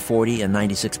 740 and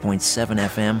 96.7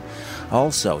 FM.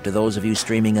 Also, to those of you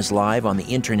streaming us live on the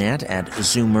internet at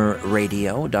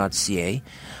zoomerradio.ca.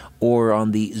 or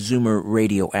on the Zoomer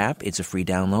Radio app. It's a free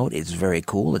download. It's very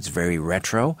cool. It's very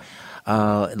retro.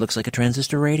 It looks like a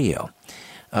transistor radio.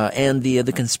 And the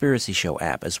Conspiracy Show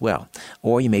app as well.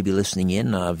 Or you may be listening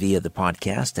in via the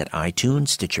podcast at iTunes,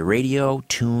 Stitcher Radio,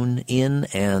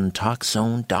 TuneIn, and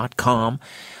TalkZone.com.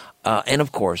 And,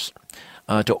 of course,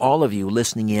 to all of you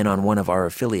listening in on one of our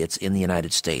affiliates in the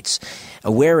United States,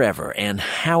 wherever and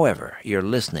however you're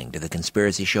listening to The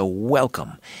Conspiracy Show,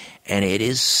 welcome. And it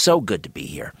is so good to be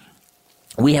here.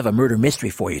 We have a murder mystery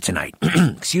for you tonight.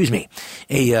 Excuse me.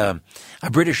 A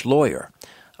British lawyer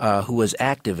who was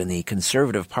active in the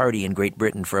Conservative Party in Great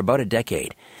Britain for about a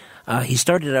decade. He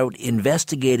started out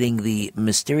investigating the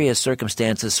mysterious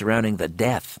circumstances surrounding the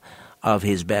death of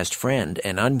his best friend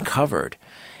and uncovered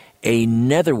a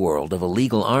netherworld of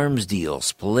illegal arms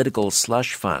deals, political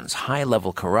slush funds,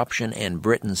 high-level corruption, and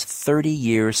Britain's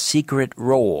 30-year secret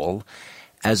role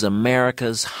as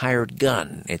America's hired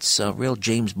gun. It's real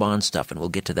James Bond stuff, and we'll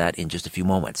get to that in just a few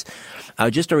moments.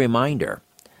 Just a reminder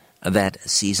that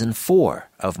Season 4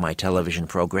 of my television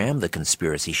program, The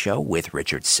Conspiracy Show with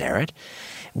Richard Serrett,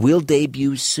 will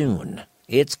debut soon.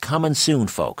 It's coming soon,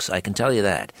 folks, I can tell you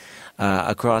that,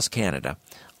 across Canada,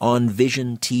 on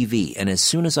Vision TV. And as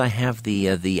soon as I have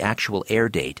the actual air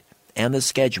date and the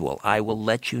schedule, I will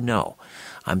let you know.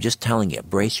 I'm just telling you,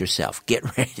 brace yourself,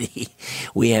 get ready.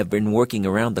 We have been working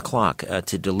around the clock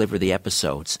to deliver the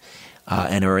episodes,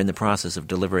 and are in the process of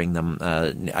delivering them.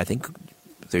 I think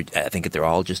they're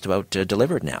all just about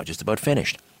delivered now, just about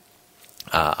finished.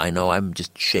 I know I'm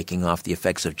just shaking off the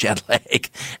effects of jet lag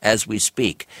as we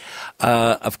speak.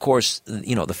 Of course,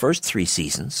 the first 3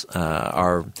 seasons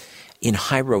are in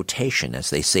high rotation,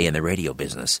 as they say in the radio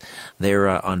business. They're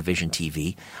on Vision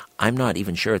TV. I'm not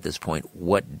even sure at this point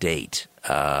what date.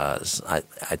 I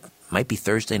might be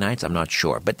Thursday nights. I'm not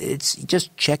sure. But it's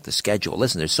just check the schedule.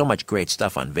 Listen, there's so much great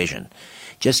stuff on Vision.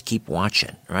 Just keep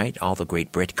watching, right? All the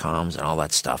great Britcoms and all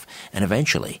that stuff. And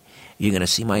eventually, you're going to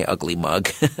see my ugly mug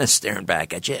staring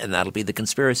back at you, and that'll be The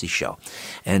Conspiracy Show.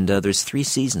 And there's 3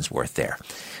 seasons worth there.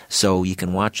 So you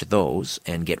can watch those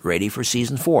and get ready for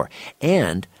Season 4.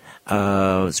 And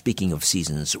speaking of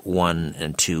Seasons 1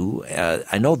 and 2,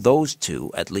 I know those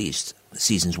 2, at least,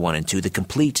 Seasons 1 and 2, the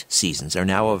complete seasons, are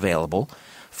now available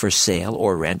for sale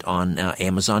or rent on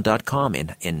Amazon.com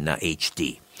in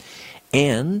HD.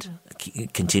 And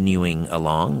continuing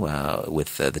along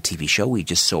with the TV show, we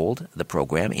just sold the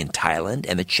program in Thailand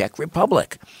and the Czech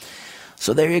Republic.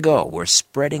 So there you go. We're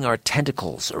spreading our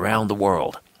tentacles around the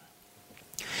world.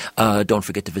 Don't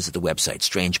forget to visit the website,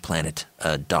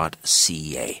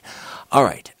 strangeplanet.ca. All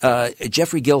right,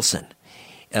 Geoffrey Gilson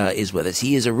is with us.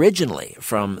 He is originally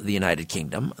from the United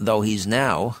Kingdom, though he's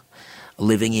now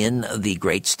living in the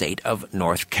great state of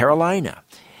North Carolina.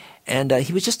 And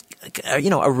he was just,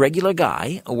 a regular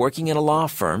guy working in a law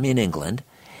firm in England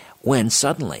when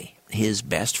suddenly his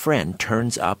best friend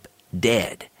turns up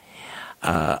dead.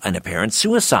 An apparent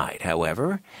suicide,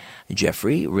 however.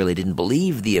 Geoffrey really didn't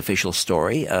believe the official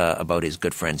story about his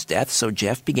good friend's death, so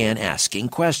Jeff began asking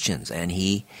questions, and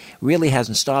he really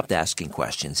hasn't stopped asking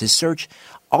questions. His search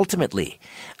ultimately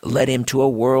led him to a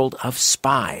world of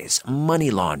spies,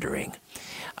 money laundering,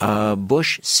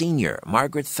 Bush Sr.,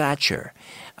 Margaret Thatcher,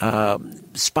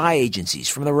 spy agencies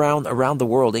from around the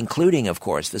world, including, of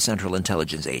course, the Central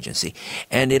Intelligence Agency.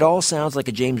 And it all sounds like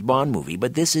a James Bond movie,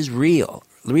 but this is real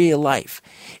life.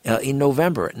 In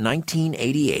November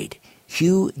 1988,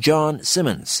 Hugh John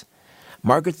Simmons,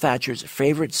 Margaret Thatcher's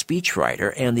favorite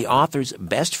speechwriter and the author's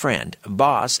best friend,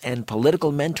 boss, and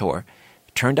political mentor,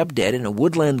 turned up dead in a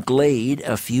woodland glade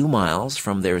a few miles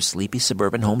from their sleepy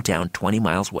suburban hometown 20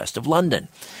 miles west of London.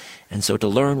 And so to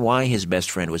learn why his best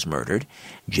friend was murdered,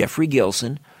 Geoffrey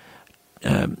Gilson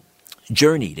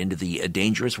journeyed into the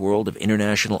dangerous world of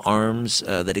international arms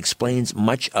that explains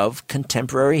much of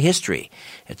contemporary history.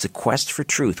 It's a quest for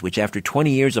truth, which after 20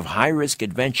 years of high-risk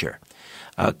adventure,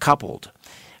 coupled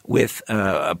with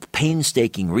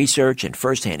painstaking research and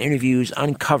first-hand interviews,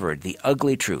 uncovered the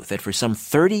ugly truth that for some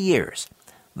 30 years,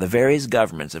 the various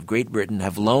governments of Great Britain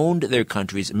have loaned their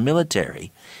country's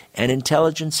military and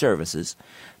intelligence services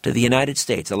to the United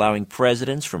States, allowing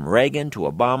presidents from Reagan to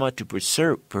Obama to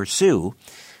pursue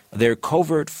their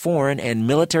covert foreign and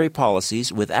military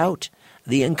policies without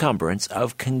the encumbrance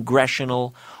of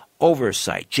congressional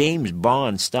oversight. James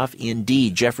Bond stuff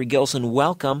indeed. Geoffrey Gilson,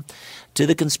 welcome to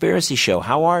The Conspiracy Show.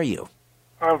 How are you?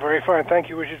 I'm very fine. Thank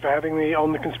you, Richard, for having me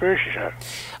on The Conspiracy Show.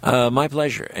 My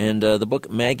pleasure. And the book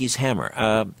Maggie's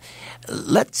Hammer.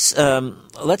 Let's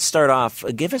start off.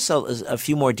 Give us a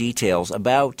few more details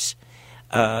about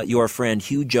your friend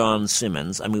Hugh John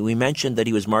Simmons. I mean, we mentioned that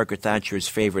he was Margaret Thatcher's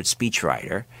favorite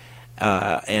speechwriter,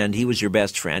 and he was your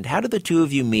best friend. How did the two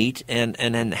of you meet,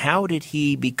 and how did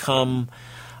he become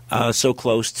so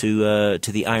close to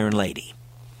the Iron Lady?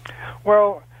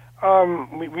 Well,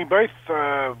 we both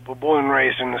were born and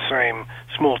raised in the same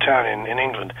small town in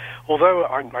England. Although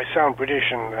I sound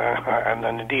British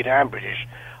and indeed am British,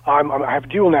 I have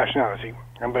dual nationality.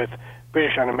 I'm both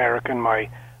British and American. My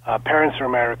parents are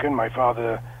American. My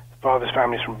father's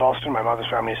family is from Boston. My mother's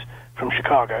family is from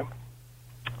Chicago.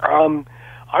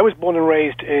 I was born and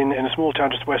raised in a small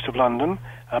town just west of London,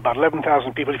 about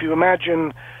 11,000 people. If you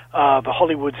imagine the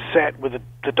Hollywood set with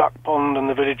the duck pond and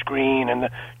the village green and the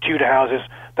Tudor houses,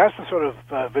 that's the sort of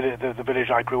the village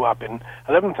I grew up in.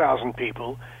 11,000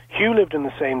 people. Hugh lived in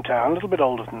the same town, a little bit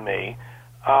older than me.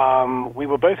 We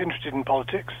were both interested in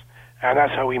politics, and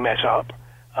that's how we met up.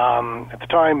 At the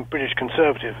time, British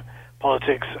conservative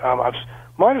politics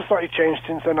might have slightly changed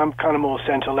since then. I'm kind of more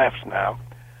centre-left now.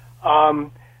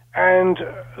 And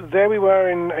there we were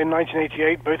in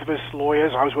 1988, both of us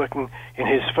lawyers. I was working in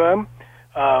his firm,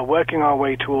 working our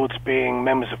way towards being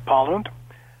members of Parliament,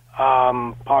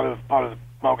 part of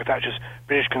Margaret Thatcher's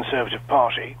British Conservative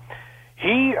Party.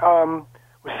 He was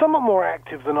somewhat more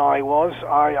active than I was.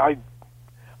 I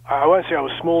won't say I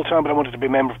was small time, but I wanted to be a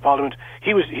member of Parliament.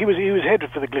 He was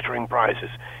headed for the glittering prizes.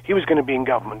 He was going to be in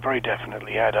government, very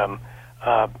definitely. He had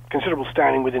considerable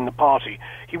standing within the party.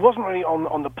 He wasn't really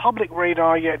on the public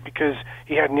radar yet because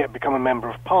he hadn't yet become a member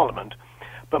of Parliament.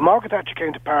 But Margaret Thatcher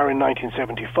came to power in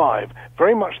 1975,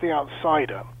 very much the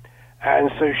outsider, and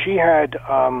so she had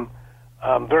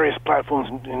various platforms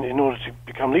in order to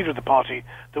become leader of the party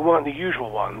that weren't the usual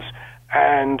ones.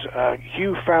 And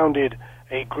Hugh founded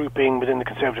a grouping within the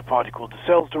Conservative Party called the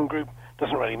Selsdon Group.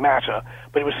 Doesn't really matter,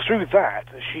 but it was through that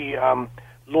she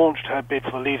launched her bid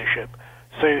for leadership.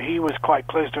 So he was quite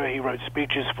close to her. He wrote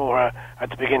speeches for her at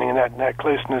the beginning, and that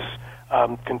closeness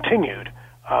continued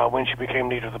when she became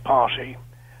leader of the party.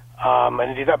 And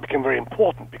indeed, that became very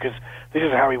important because this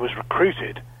is how he was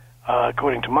recruited,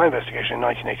 according to my investigation in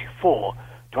 1984,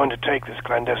 to undertake this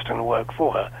clandestine work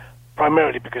for her,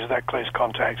 primarily because of that close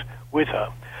contact with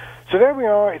her. So there we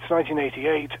are, it's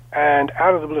 1988, and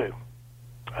out of the blue,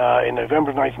 in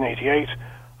November of 1988,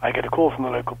 I get a call from the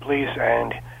local police,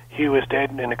 and Hugh was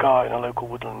dead in a car in a local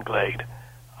woodland glade.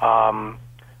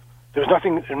 There was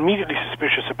nothing immediately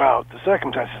suspicious about the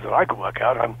circumstances that I could work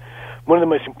out. One of the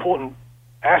most important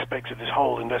aspects of this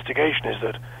whole investigation is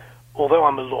that, although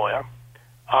I'm a lawyer,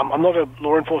 I'm not a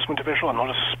law enforcement official, I'm not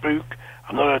a spook,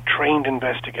 I'm not a trained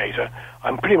investigator.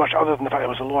 I'm pretty much, other than the fact I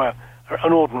was a lawyer,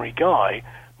 an ordinary guy.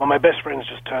 Well, my best friend's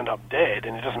just turned up dead,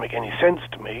 and it doesn't make any sense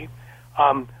to me.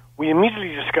 We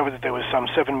immediately discovered that there was some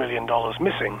 $7 million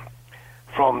missing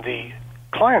from the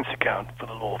client's account for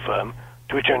the law firm,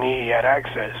 to which only he had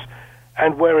access.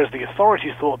 And whereas the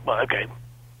authorities thought, well, okay,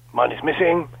 money's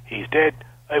missing, he's dead,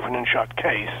 open and shut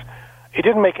case, it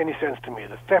didn't make any sense to me.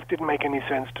 The theft didn't make any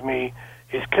sense to me.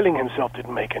 His killing himself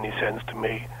didn't make any sense to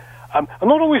me. And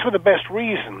not always for the best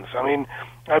reasons. I mean,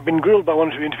 I've been grilled by one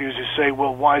or two interviews who say,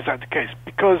 well, why is that the case?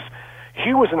 Because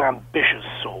he was an ambitious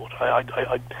sort.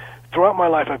 Throughout my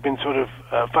life, I've been sort of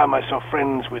found myself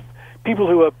friends with people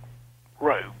who are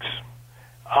rogues.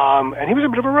 And he was a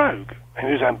bit of a rogue. And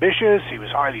he was ambitious, he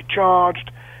was highly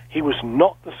charged. He was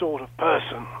not the sort of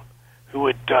person who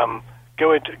would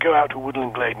go out to a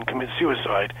woodland glade and commit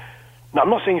suicide. Now, I'm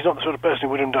not saying he's not the sort of person who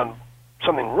would have done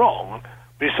something wrong,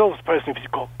 but he's the sort of person, if he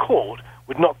got caught,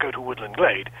 would not go to a woodland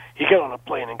glade. He'd get on a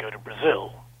plane and go to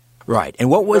Brazil. Right. And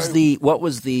what was the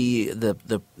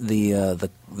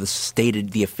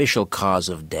stated, the official cause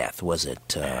of death? Was it?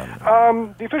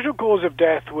 The official cause of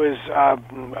death was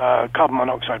carbon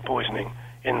monoxide poisoning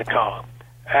in the car.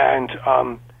 And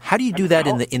how do you do that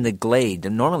in the glade?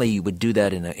 And normally you would do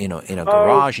that in a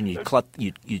garage, and you'd close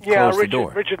the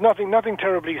door. Richard, nothing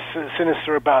terribly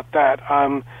sinister about that.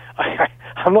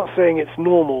 I'm not saying it's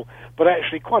normal, but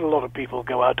actually quite a lot of people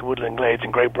go out to woodland glades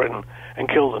in Great Britain and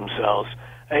kill themselves.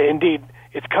 Indeed,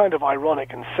 it's kind of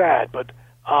ironic and sad, but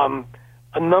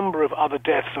a number of other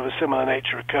deaths of a similar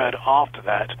nature occurred after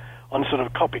that on sort of a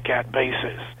copycat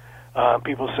basis.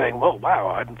 People saying, well, wow,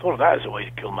 I hadn't thought of that as a way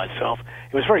to kill myself.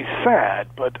 It was very sad,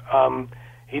 but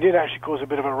he did actually cause a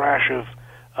bit of a rash of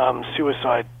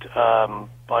suicide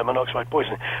by monoxide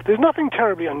poisoning. There's nothing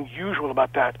terribly unusual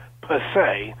about that per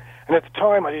se, and at the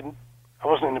time I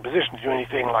wasn't in a position to do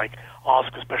anything like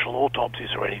ask for special autopsies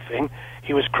or anything.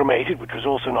 He was cremated, which was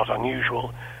also not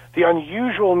unusual. The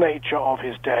unusual nature of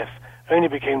his death only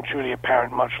became truly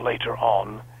apparent much later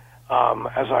on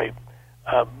as I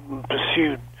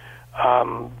pursued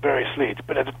various leads.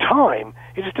 But at the time,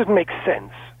 it just didn't make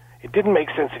sense. It didn't make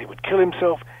sense that he would kill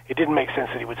himself. It didn't make sense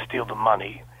that he would steal the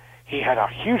money. He had a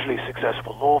hugely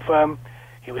successful law firm.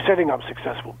 He was setting up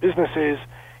successful businesses.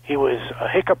 He was a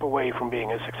hiccup away from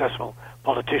being a successful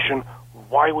politician.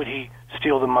 Why would he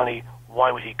steal the money?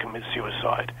 Why would he commit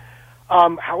suicide?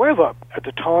 However, at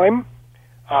the time,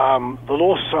 the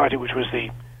Law Society, which was the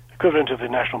equivalent of the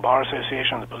National Bar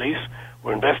Association and the police,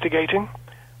 were investigating.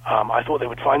 I thought they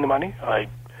would find the money. I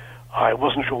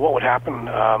wasn't sure what would happen,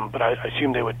 but I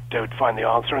assumed they would find the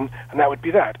answer, and that would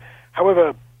be that.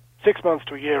 However, 6 months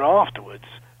to a year afterwards,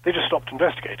 they just stopped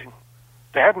investigating.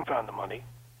 They hadn't found the money.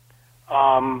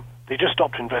 They just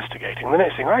stopped investigating. The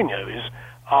next thing I know is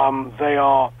there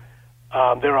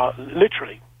are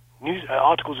literally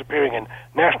articles appearing in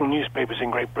national newspapers in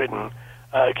Great Britain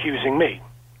accusing me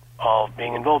of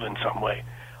being involved in some way.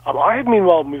 I had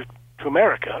meanwhile moved to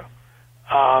America.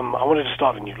 I wanted to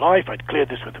start a new life. I'd cleared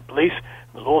this with the police,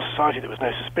 the Law Society. There was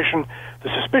no suspicion. The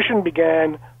suspicion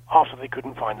began after they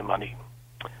couldn't find the money.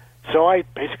 So I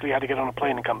basically had to get on a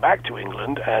plane and come back to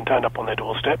England and turned up on their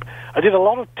doorstep. I did a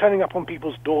lot of turning up on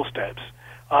people's doorsteps.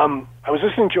 I was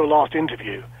listening to your last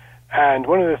interview, and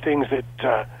one of the things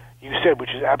that you said,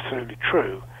 which is absolutely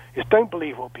true, is don't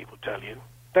believe what people tell you.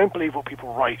 Don't believe what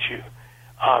people write you.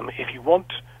 If you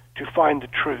want to find the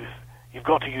truth, you've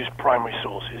got to use primary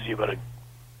sources. You've got to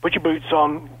put your boots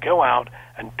on, go out,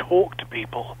 and talk to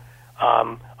people.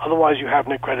 Otherwise, you have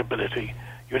no credibility.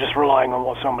 You're just relying on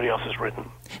what somebody else has written.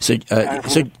 So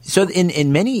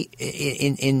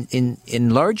in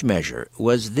large measure,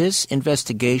 was this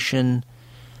investigation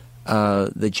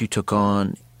that you took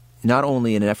on not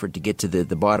only in an effort to get to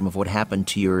the bottom of what happened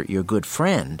to your good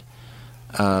friend,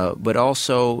 but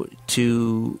also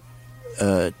to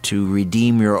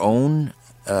redeem your own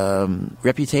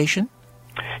reputation?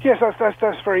 Yes,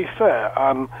 that's very fair.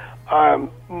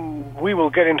 We will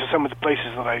get into some of the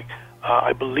places that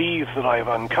I believe that I've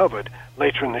uncovered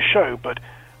later in the show, but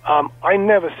I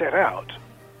never set out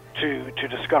to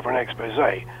discover an expose.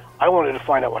 I wanted to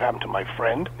find out what happened to my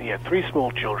friend. He had 3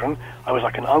 small children. I was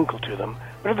like an uncle to them.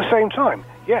 But at the same time,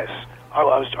 yes, I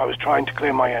was trying to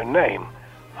clear my own name.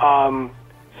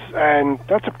 And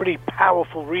that's a pretty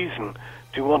powerful reason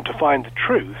to want to find the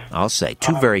truth. I'll say.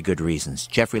 2 very good reasons.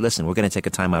 Jeffrey, listen, we're going to take a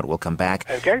time out. We'll come back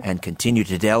and continue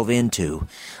to delve into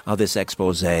this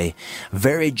expose.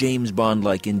 Very James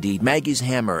Bond-like indeed. Maggie's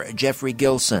Hammer, Jeffrey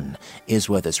Gilson, is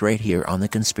with us right here on The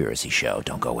Conspiracy Show.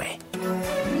 Don't go away.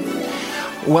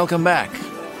 Welcome back.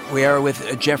 We are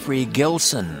with Jeffrey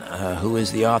Gilson, who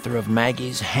is the author of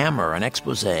Maggie's Hammer, an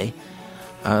expose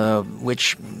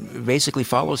which basically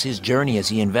follows his journey as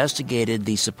he investigated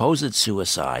the supposed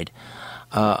suicide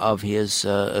of his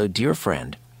dear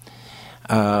friend,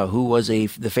 who was the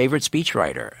favorite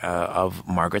speechwriter of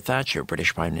Margaret Thatcher,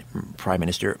 British Prime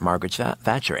Minister Margaret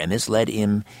Thatcher, and this led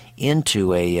him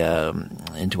into a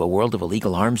world of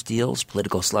illegal arms deals,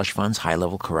 political slush funds,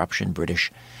 high-level corruption, Britain's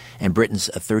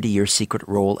 30-year secret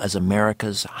role as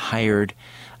America's hired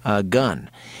gun.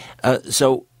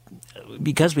 So,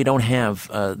 because we don't have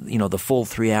the full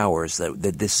 3 hours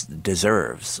that this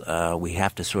deserves, we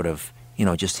have to sort of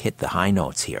just hit the high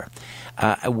notes here.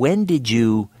 When did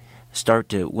the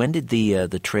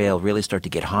trail really start to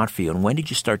get hot for you, and when did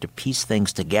you start to piece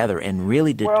things together and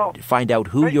really find out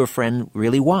who your friend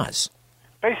really was?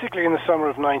 Basically, in the summer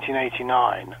of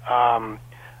 1989,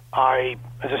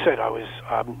 as I said,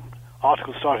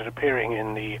 articles started appearing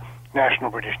in the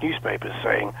national British newspapers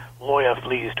saying, "Lawyer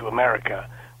flees to America,"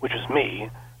 which was me.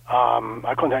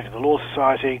 I contacted the Law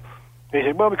Society. They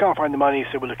said, "Well, we can't find the money,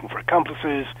 so we're looking for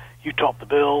accomplices. You top the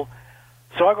bill."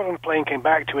 So I got on a plane, came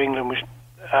back to England, which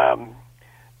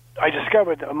I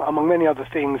discovered, among many other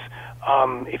things,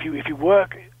 if you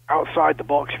work outside the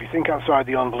box, if you think outside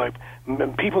the envelope,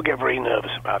 people get very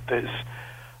nervous about this.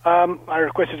 I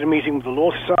requested a meeting with the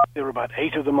Law Society. There were about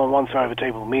 8 of them on one side of the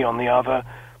table, me on the other.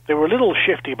 They were a little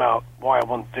shifty about why I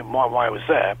was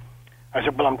there. I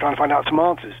said, "Well, I'm trying to find out some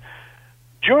answers."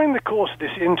 During the course of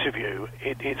this interview,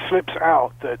 it slips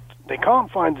out that they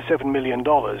can't find the $7 million,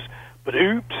 but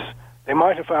oops, they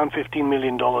might have found $15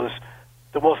 million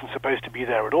that wasn't supposed to be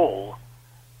there at all.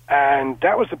 And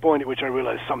that was the point at which I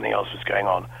realized something else was going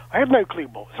on. I had no clue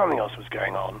what something else was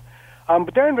going on.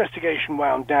 But their investigation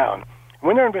wound down.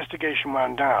 When their investigation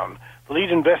wound down, the lead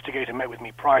investigator met with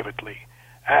me privately,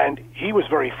 and he was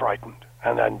very frightened.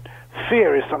 And then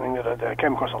fear is something that I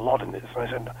came across a lot in this. And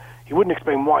I said, he wouldn't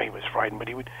explain why he was frightened, but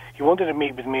he wanted to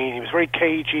meet with me, and he was very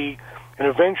cagey, and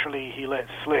eventually he let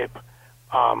slip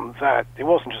that it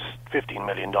wasn't just $15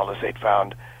 million they'd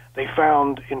found. They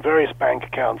found in various bank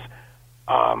accounts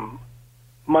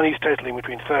monies totaling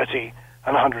between $30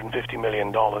 and $150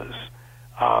 million.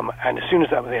 And as soon as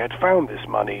they had found this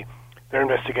money, their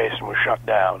investigation was shut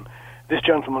down. This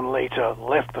gentleman later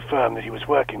left the firm that he was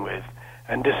working with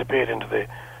and disappeared into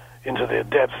the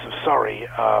depths of Surrey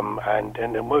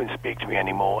and won't speak to me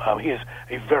anymore. He is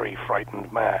a very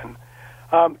frightened man.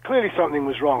 Clearly something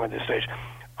was wrong at this stage.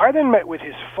 I then met with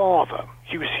his father,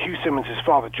 Hugh Simmons, his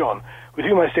father John, with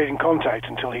whom I stayed in contact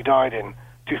until he died in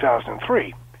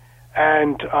 2003.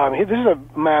 And this is a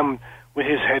man with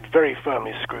his head very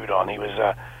firmly screwed on. He was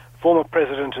a former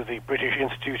president of the British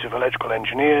Institute of Electrical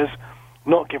Engineers,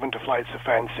 not given to flights of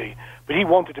fancy, but he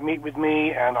wanted to meet with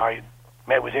me, and I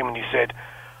met with him, and he said,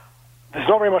 "There's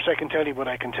not very much I can tell you, but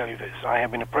I can tell you this. I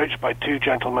have been approached by 2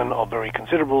 gentlemen of very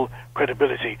considerable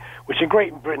credibility," which in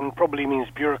Great Britain probably means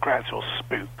bureaucrats or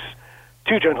spooks.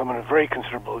 2 gentlemen of very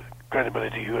considerable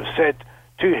credibility who have said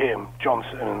to him, John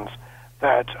Simmons,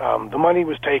 that the money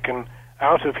was taken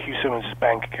out of Hugh Simmons'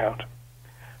 bank account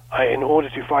in order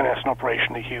to finance an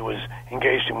operation that Hugh was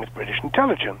engaged in with British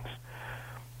intelligence.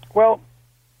 Well,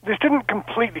 this didn't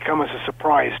completely come as a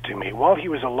surprise to me. While he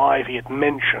was alive, he had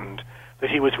mentioned that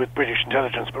he was with British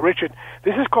intelligence. But, Richard,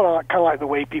 this is kind of like the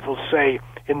way people say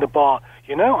in the bar,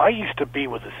 I used to be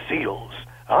with the SEALs.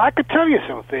 I could tell you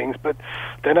some things, but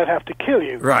then I'd have to kill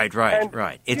you. Right.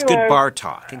 It's good bar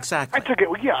talk, exactly. I took it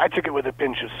with a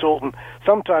pinch of salt, and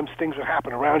sometimes things would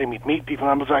happen around him. He'd meet people,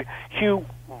 and I was like, "Hugh,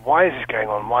 why is this going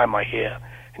on? Why am I here?"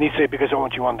 And he'd say, "Because I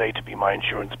want you one day to be my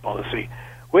insurance policy,"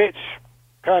 which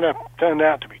kind of turned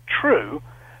out to be true.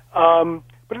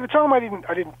 But at the time, I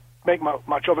didn't make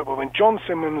much of it. But when John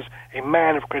Simmons, a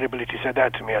man of credibility, said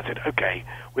that to me, I said, "Okay,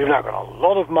 we've now got a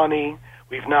lot of money.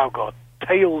 We've now got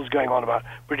tales going on about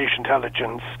British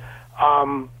intelligence.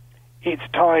 It's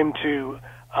time to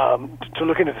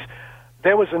look into this."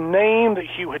 There was a name that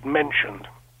Hugh had mentioned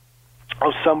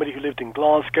of somebody who lived in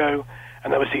Glasgow,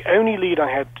 and that was the only lead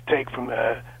I had to take from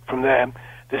there.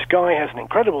 This guy has an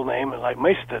incredible name, and like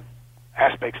most of the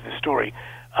aspects of the story,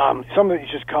 something that you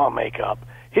just can't make up.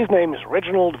 His name is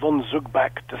Reginald von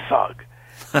Zugbach de Sug.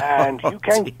 And you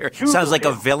can Google sounds like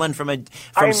him. A villain from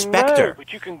Spectre. I know,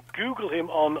 but you can Google him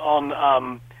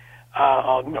on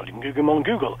you can Google him on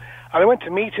Google. And I went to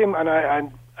meet him, and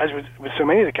as with so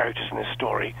many of the characters in this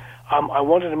story, I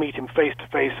wanted to meet him face to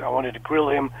face. I wanted to grill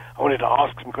him. I wanted to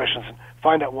ask some questions and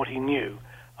find out what he knew.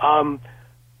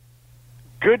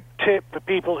 Good tip for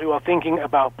people who are thinking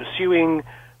about pursuing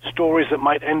stories that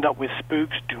might end up with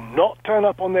spooks: do not turn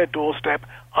up on their doorstep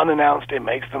unannounced. It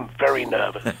makes them very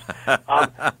nervous.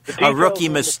 A rookie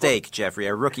mistake, Jeffrey,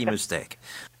 a rookie mistake.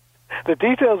 The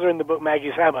details are in the book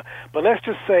Maggie's Hammer, but let's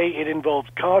just say it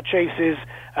involved car chases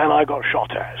and I got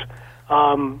shot at.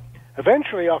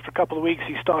 Eventually, after a couple of weeks,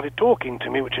 he started talking to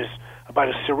me, which is about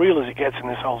as surreal as it gets in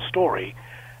this whole story.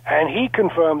 And he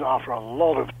confirmed, after a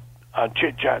lot of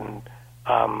chit-chat and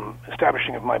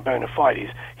establishing of my bona fides,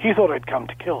 he thought I'd come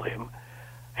to kill him.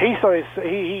 He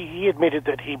admitted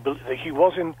that he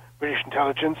was in British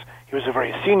intelligence. He was a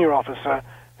very senior officer,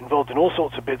 involved in all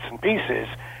sorts of bits and pieces,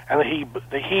 and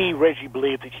that Reggie,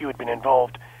 believed that Hugh had been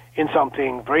involved in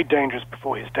something very dangerous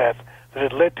before his death that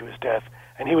had led to his death.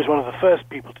 And he was one of the first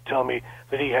people to tell me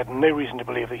that he had no reason to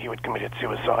believe that he had committed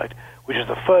suicide, which is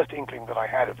the first inkling that I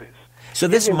had of this. So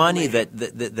this money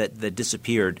that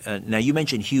disappeared, now you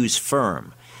mentioned Hugh's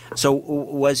firm. So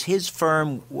was his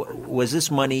firm, was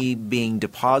this money being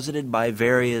deposited by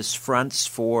various fronts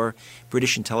for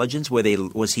British intelligence?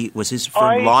 Was his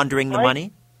firm laundering the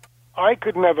money? I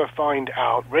could never find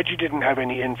out. Reggie didn't have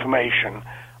any information.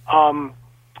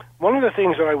 One of the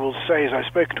things that I will say is I've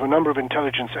spoken to a number of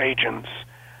intelligence agents.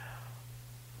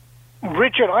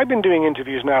 Richard, I've been doing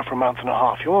interviews now for a month and a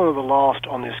half. You're one of the last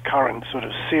on this current sort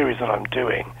of series that I'm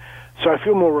doing. So I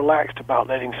feel more relaxed about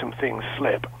letting some things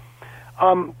slip.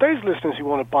 Those listeners who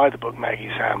want to buy the book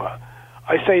Maggie's Hammer,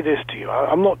 I say this to you.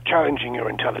 I'm not challenging your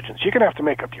intelligence. You're going to have to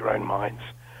make up your own minds.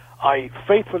 I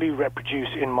faithfully reproduce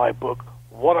in my book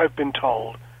what I've been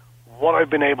told, what I've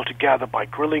been able to gather by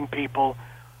grilling people,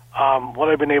 what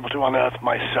I've been able to unearth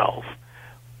myself.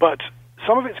 But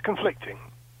some of it's conflicting.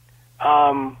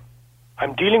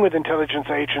 I'm dealing with intelligence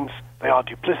agents. They are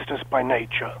duplicitous by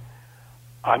nature.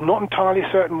 I'm not entirely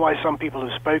certain why some people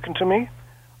have spoken to me.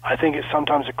 I think it's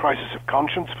sometimes a crisis of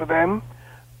conscience for them.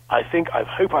 I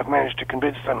hope I've managed to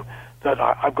convince them that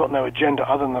I've got no agenda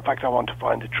other than the fact I want to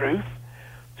find the truth.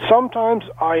 Sometimes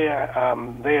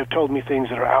they have told me things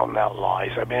that are out-and-out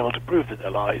lies. I've been able to prove that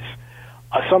they're lies.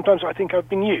 Sometimes I think I've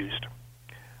been used.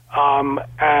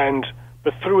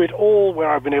 But through it all,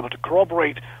 where I've been able to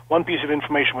corroborate one piece of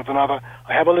information with another,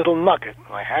 I have a little nugget,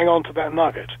 and I hang on to that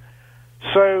nugget.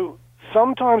 So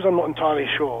sometimes I'm not entirely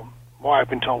sure why I've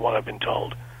been told what I've been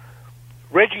told.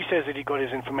 Reggie says that he got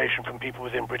his information from people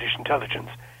within British intelligence.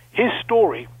 His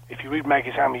story, if you read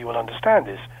Maggie's Hammer, you will understand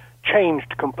this,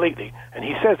 changed completely. And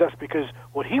he says that's because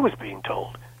what he was being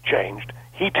told changed.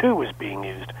 He too was being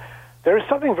used. There is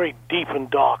something very deep and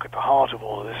dark at the heart of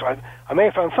all of this. I may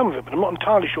have found some of it, but I'm not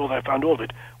entirely sure that I found all of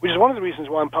it, which is one of the reasons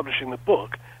why I'm publishing the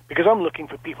book, because I'm looking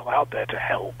for people out there to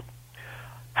help.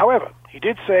 However, he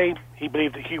did say he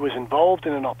believed that Hugh was involved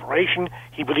in an operation.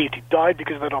 He believed he died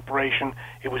because of that operation.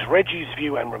 It was Reggie's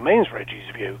view, and remains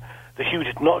Reggie's view, that Hugh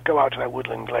did not go out to that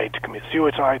woodland glade to commit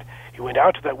suicide. He went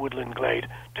out to that woodland glade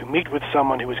to meet with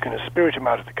someone who was going to spirit him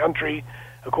out of the country.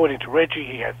 According to Reggie,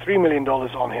 he had $3 million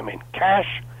on him in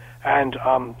cash, and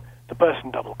the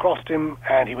person double-crossed him,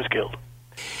 and he was killed.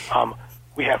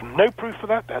 We have no proof for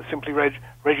that. That's simply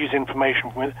Reggie's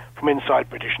information from inside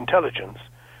British intelligence.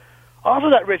 After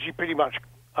that, Reggie pretty much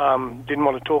didn't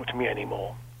want to talk to me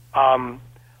anymore.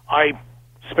 I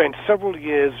spent several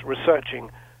years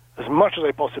researching as much as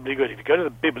I possibly could. If you go to the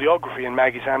bibliography in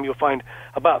Maggie's Hammer, you'll find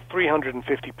about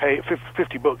 350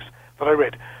 books that I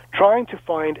read, trying to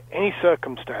find any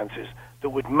circumstances that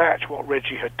would match what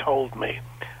Reggie had told me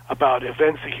about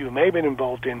events that Hugh may have been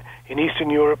involved in Eastern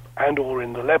Europe and or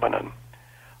in the Lebanon.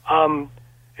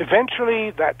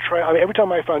 Eventually, every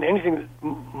time I found anything that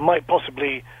might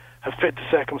possibly have fit the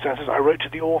circumstances, I wrote to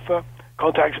the author,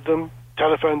 contacted them,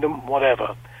 telephoned them,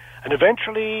 whatever. And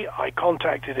eventually, I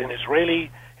contacted an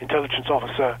Israeli intelligence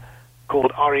officer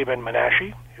called Ari Ben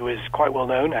Menashe, who is quite well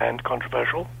known and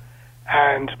controversial,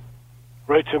 and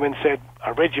wrote to him and said, I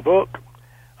read your book.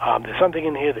 There's something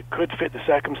in here that could fit the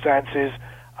circumstances.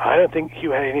 I don't think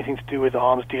Hugh had anything to do with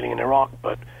arms dealing in Iraq,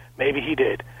 but maybe he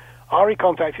did. Ari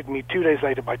contacted me 2 days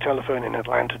later by telephone in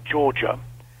Atlanta, Georgia,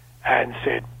 and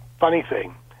said, funny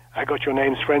thing, I got your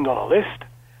name's friend on a list.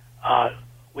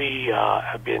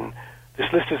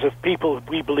 This list is of people that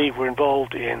we believe were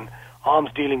involved in arms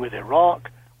dealing with Iraq.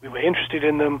 We were interested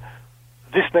in them.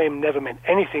 This name never meant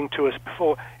anything to us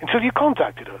before until you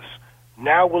contacted us.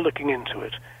 Now we're looking into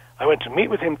it. I went to meet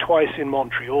with him twice in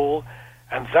Montreal,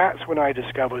 and that's when I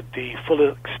discovered the full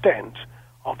extent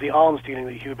of the arms dealing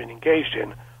that Hugh had been engaged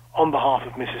in on behalf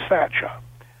of Mrs. Thatcher.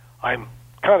 I'm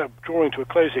kind of drawing to a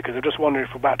close here because I'm just wondering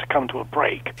if we're about to come to a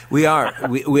break. We are.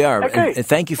 We are. Okay. And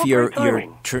thank you for your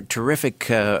terrific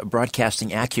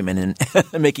broadcasting acumen and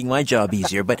making my job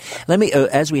easier. But let me,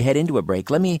 as we head into a break,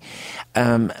 let me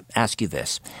ask you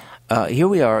this. here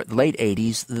we are, late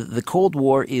 80s. The Cold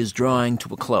War is drawing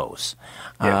to a close.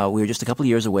 Yeah. We were just a couple of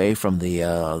years away from the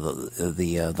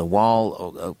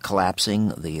wall collapsing,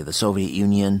 the Soviet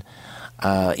Union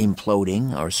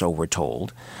imploding, or so we're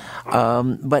told.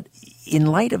 But in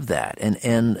light of that,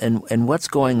 and what's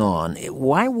going on,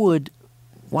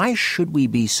 why should we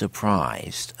be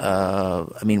surprised?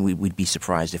 We'd be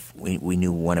surprised if we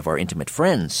knew one of our intimate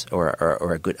friends or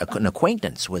an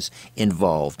acquaintance was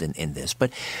involved in this.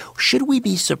 But should we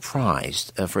be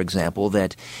surprised, for example,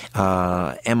 that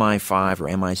MI5 or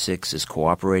MI6 is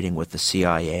cooperating with the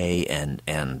CIA and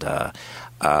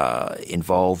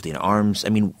involved in arms? I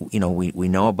mean, we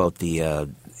know about the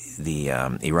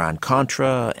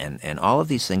Iran-Contra and all of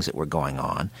these things that were going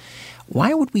on.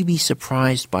 Why would we be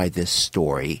surprised by this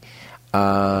story?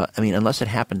 Unless it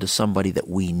happened to somebody that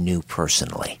we knew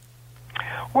personally.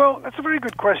 Well, that's a very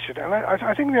good question, and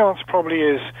I think the answer probably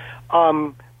is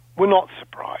we're not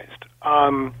surprised.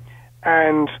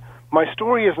 And my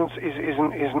story isn't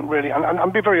really. And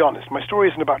I'll be very honest. My story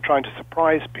isn't about trying to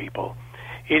surprise people.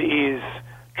 It is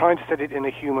trying to set it in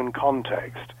a human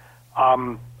context.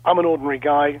 I'm an ordinary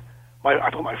guy.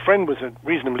 I thought my friend was a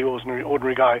reasonably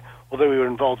ordinary guy, although we were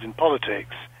involved in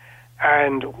politics.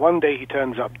 And one day he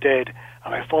turns up dead,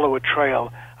 and I follow a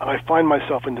trail, and I find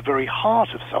myself in the very heart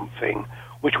of something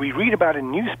which we read about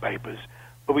in newspapers,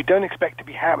 but we don't expect to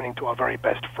be happening to our very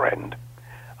best friend.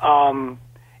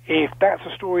 If that's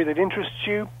a story that interests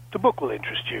you, the book will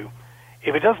interest you.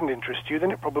 If it doesn't interest you,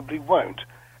 then it probably won't.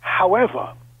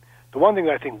 However, the one thing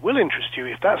that I think will interest you,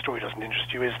 if that story doesn't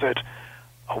interest you, is that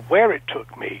where it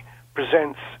took me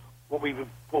presents what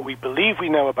we believe we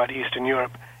know about Eastern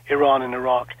Europe, Iran, and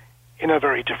Iraq in a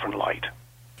very different light.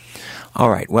 All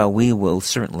right. Well, we will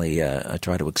certainly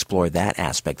try to explore that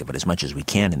aspect of it as much as we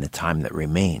can in the time that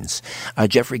remains.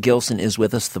 Geoffrey Gilson is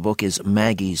with us. The book is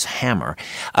Maggie's Hammer.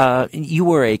 You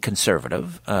were a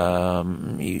conservative.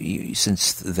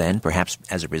 Since then, perhaps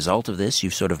as a result of this,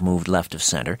 you've sort of moved left of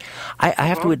center. I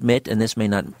have to admit, and this may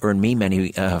not earn me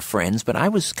many friends, but I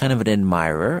was kind of an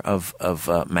admirer of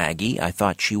Maggie. I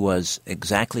thought she was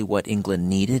exactly what England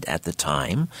needed at the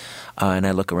time. And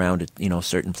I look around at,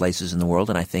 certain places in the world,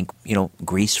 and I think,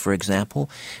 Greece, for example,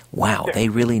 wow, they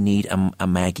really need a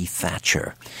Maggie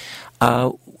Thatcher.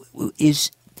 How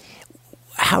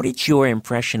did your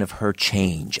impression of her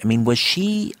change? I mean, was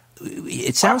she...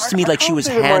 It sounds to me like she was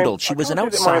handled. She was an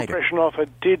outsider. My impression of her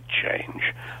did change,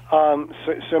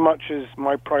 so much as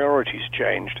my priorities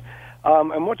changed.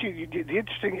 And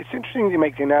it's interesting you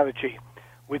make the analogy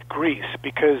with Greece,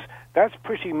 because that's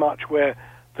pretty much where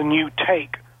the new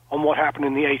take on what happened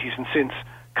in the 80s and since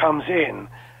comes in.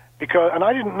 And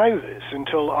I didn't know this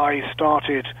until I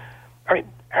started.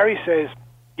 Harry says,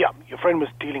 yeah, your friend was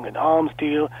dealing an arms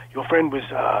deal. Your friend was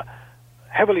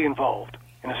heavily involved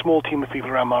in a small team of people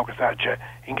around Margaret Thatcher,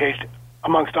 engaged,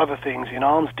 amongst other things, in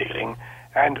arms dealing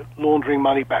and laundering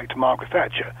money back to Margaret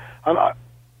Thatcher. And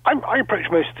I approach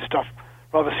most of the stuff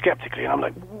rather skeptically, and I'm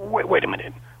like, wait a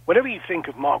minute. Whatever you think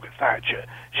of Margaret Thatcher,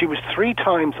 she was 3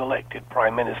 times elected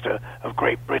Prime Minister of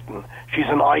Great Britain. She's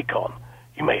an icon.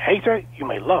 You may hate her, you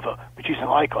may love her, but she's an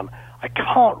icon. I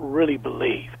can't really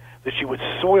believe that she would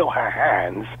soil her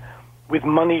hands with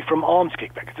money from arms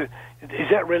kickbacks. Is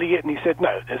that really it? And he said,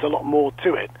 no, there's a lot more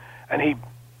to it. And he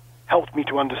helped me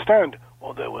to understand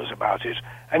what there was about it.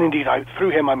 And indeed,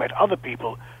 through him, I met other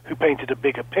people who painted a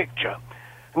bigger picture.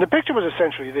 And the picture was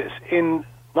essentially this. In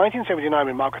 1979,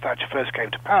 when Margaret Thatcher first came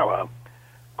to power,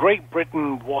 Great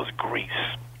Britain was Greece.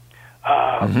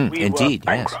 We Indeed, were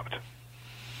bankrupt. Yes.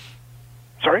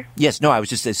 Sorry? Yes, no, I was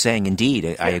just saying indeed.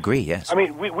 I agree, yes. I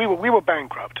mean, we were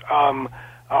bankrupt.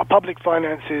 Our public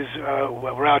finances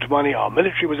were out of money. Our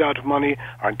military was out of money.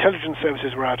 Our intelligence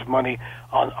services were out of money.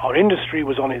 Our industry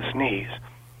was on its knees.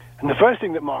 And the first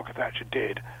thing that Margaret Thatcher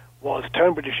did was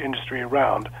turn British industry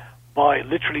around by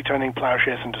literally turning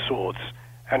plowshares into swords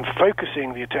and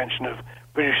focusing the attention of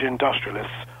British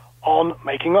industrialists on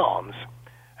making arms.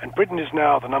 And Britain is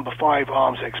now the number 5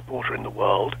 arms exporter in the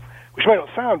world, which may not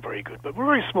sound very good, but we're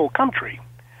a very small country.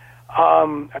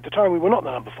 At the time, we were not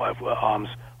the number 5 arms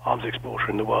exporter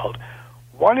in the world.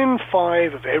 1 in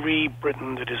 5 of every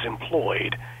Briton that is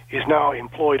employed is now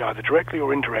employed either directly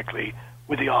or indirectly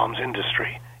with the arms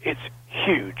industry. It's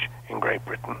huge in Great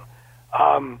Britain,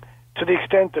 to the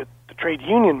extent that the trade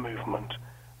union movement,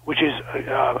 which is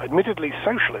admittedly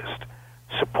socialist,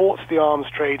 supports the arms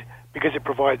trade because it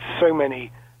provides so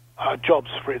many jobs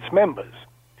for its members.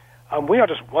 We are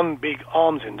just one big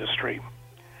arms industry.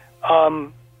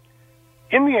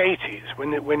 In the 80s,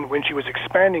 when she was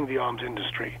expanding the arms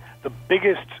industry, the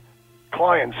biggest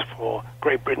clients for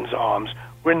Great Britain's arms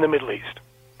were in the Middle East.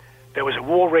 There was a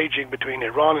war raging between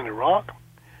Iran and Iraq.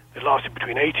 It lasted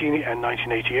between 18 and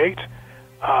 1988.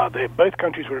 Both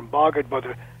countries were embargoed by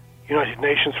the United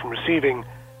Nations from receiving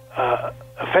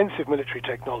offensive military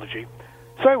technology.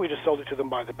 So we just sold it to them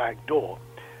by the back door.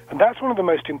 And that's one of the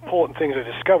most important things I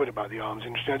discovered about the arms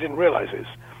industry. I didn't realize this,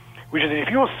 which is that if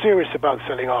you're serious about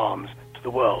selling arms to the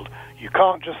world, you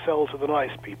can't just sell to the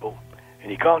nice people,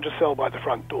 and you can't just sell by the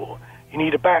front door. You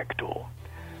need a back door.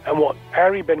 And what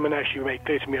Ari Ben-Menashe made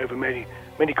clear to me over many,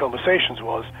 many conversations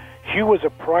was he was a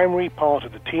primary part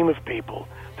of the team of people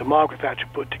that Margaret Thatcher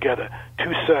put together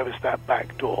to service that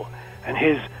back door. And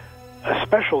his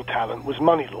special talent was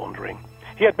money laundering.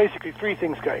 He had basically three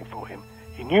things going for him.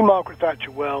 He knew Margaret Thatcher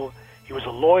well, he was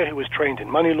a lawyer who was trained in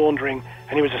money laundering,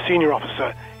 and he was a senior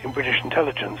officer in British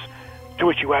intelligence, to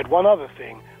which you add one other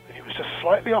thing, that he was just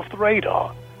slightly off the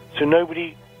radar, so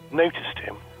nobody noticed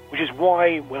him, which is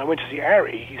why when I went to see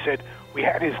Ari, he said, we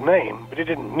had his name, but it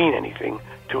didn't mean anything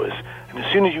to us. And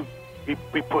as soon as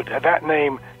we put that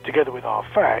name together with our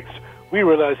facts, we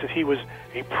realized that he was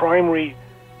a primary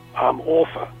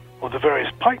author of the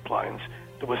various pipelines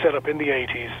that were set up in the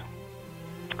 80s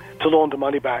to launder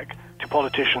money back to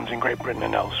politicians in Great Britain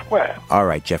and elsewhere. All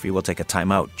right, Jeffrey, we'll take a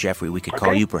time out. Jeffrey, we could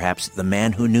call you perhaps the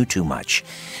man who knew too much.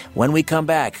 When we come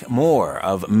back, more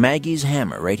of Maggie's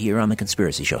Hammer right here on The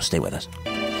Conspiracy Show. Stay with us.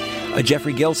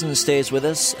 Geoffrey Gilson stays with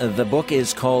us. The book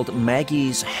is called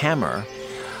Maggie's Hammer.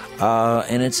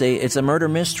 And it's a murder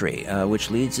mystery, which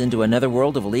leads into a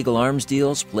netherworld of illegal arms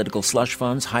deals, political slush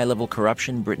funds, high-level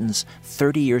corruption, Britain's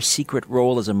 30-year secret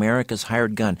role as America's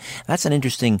hired gun. That's an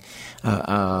interesting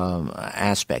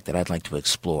aspect that I'd like to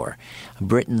explore.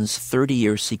 Britain's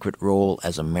 30-year secret role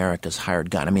as America's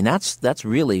hired gun. I mean, that's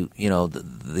really,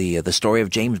 the story of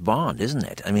James Bond, isn't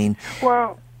it? I mean,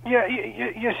 well, yeah,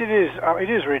 yes, it is. It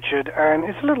is, Richard, and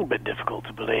it's a little bit difficult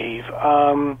to believe.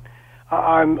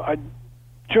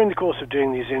 During the course of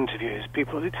doing these interviews,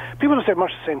 people have said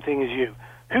much the same thing as you.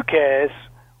 Who cares?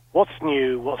 What's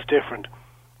new? What's different?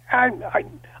 And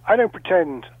I don't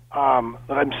pretend that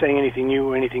I'm saying anything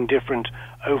new or anything different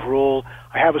overall.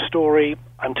 I have a story.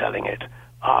 I'm telling it.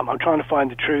 I'm trying to find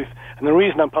the truth. And the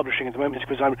reason I'm publishing at the moment is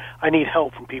because I need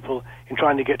help from people in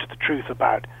trying to get to the truth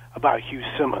about Hugh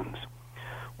Simmons.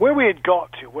 Where I had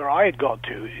got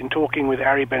to in talking with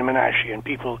Ari Ben-Menashe and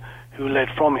people who led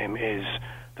from him is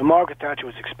that Margaret Thatcher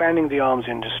was expanding the arms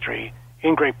industry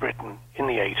in Great Britain in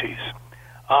the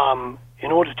 80s.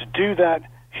 In order to do that,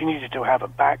 she needed to have a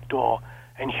back door,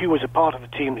 and Hugh was a part of the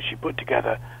team that she put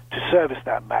together to service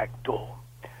that back door.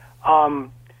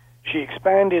 She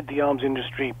expanded the arms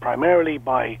industry primarily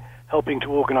by helping to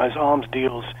organize arms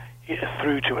deals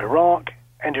through to Iraq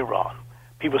and Iran.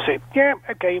 People say, yeah,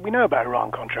 okay, we know about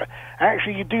Iran-Contra.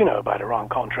 Actually, you do know about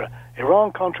Iran-Contra.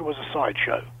 Iran-Contra was a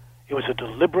sideshow. It was a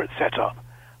deliberate setup.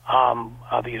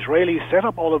 The Israelis set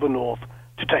up Oliver North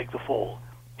to take the fall.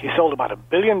 He sold about $1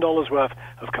 billion worth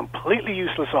of completely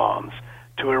useless arms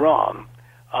to Iran,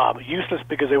 useless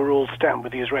because they were all stamped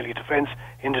with the Israeli defense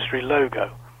industry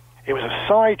logo. It was a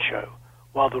sideshow,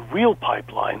 while the real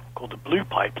pipeline, called the Blue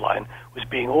Pipeline, was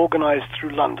being organized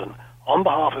through London on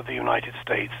behalf of the United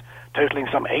States, totaling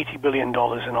some $80 billion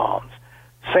in arms.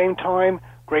 Same time,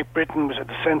 Great Britain was at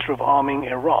the center of arming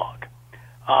Iraq.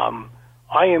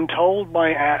 I am told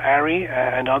by Ari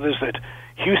and others that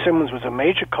Hugh Simmons was a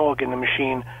major cog in the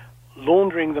machine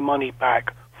laundering the money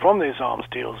back from those arms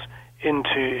deals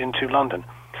into London.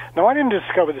 Now, I didn't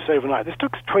discover this overnight. This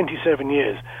took 27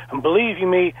 years. And believe you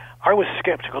me, I was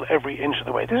skeptical every inch of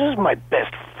the way. This is my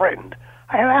best friend.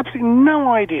 I had absolutely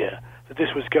no idea that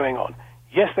this was going on.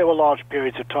 Yes, there were large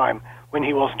periods of time when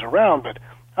he wasn't around, but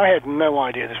I had no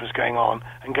idea this was going on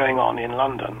in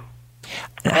London.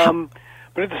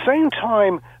 But at the same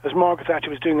time as Margaret Thatcher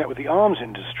was doing that with the arms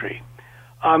industry,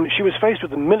 she was faced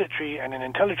with the military and an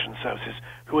intelligence services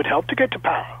who had helped to get to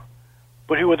power,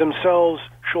 but who were themselves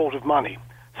short of money.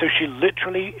 So she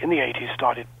literally, in the 80s,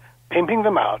 started pimping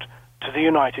them out to the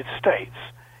United States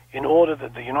in order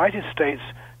that the United States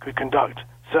could conduct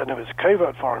certain of its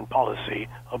covert foreign policy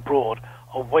abroad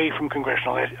away from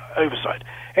congressional oversight.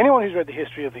 Anyone who's read the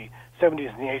history of the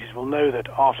 70s and the 80s will know that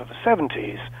after the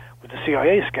 70s, with the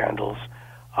CIA scandals,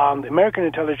 the American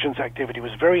intelligence activity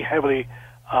was very heavily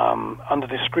under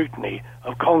the scrutiny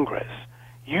of Congress.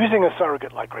 Using a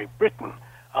surrogate like Great Britain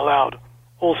allowed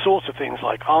all sorts of things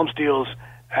like arms deals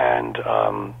and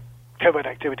covert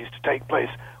activities to take place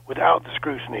without the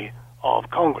scrutiny of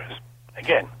Congress.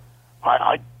 Again,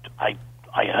 I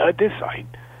heard this.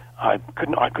 I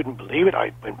couldn't believe it.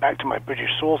 I went back to my British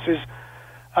sources,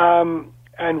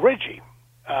 and Reggie,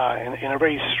 in a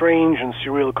very strange and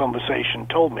surreal conversation,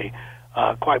 told me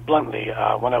quite bluntly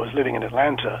when I was living in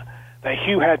Atlanta that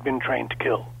Hugh had been trained to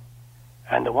kill,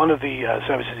 and that one of the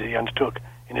services he undertook,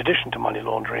 in addition to money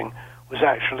laundering, was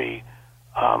actually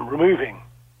removing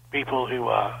people who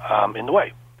were in the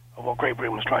way of what Great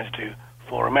Britain was trying to do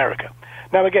for America.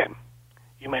 Now, again,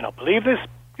 you may not believe this.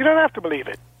 You don't have to believe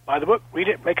it. Buy the book, read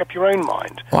it, make up your own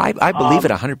mind. Well, I believe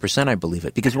it 100%. I believe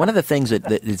it because one of the things that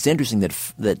it's interesting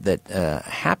that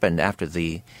happened after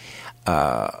the.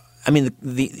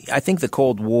 I think the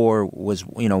Cold War was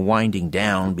winding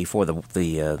down before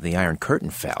the Iron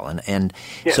Curtain fell, and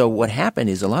yes. So what happened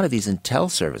is a lot of these intel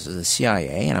services, the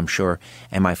CIA, and I'm sure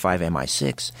MI5,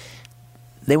 MI6.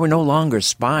 They were no longer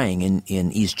spying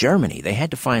in East Germany. They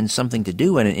had to find something to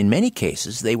do, and in many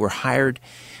cases, they were hired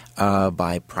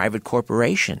by private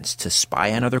corporations to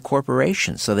spy on other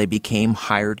corporations. So they became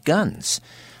hired guns,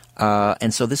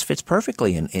 and so this fits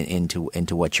perfectly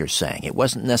into what you're saying. It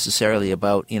wasn't necessarily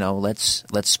about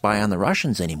let's spy on the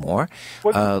Russians anymore.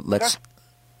 Well,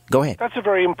 go ahead. That's a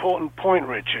very important point,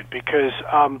 Richard, because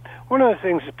one of the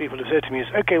things that people have said to me is,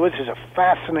 okay, well, this is a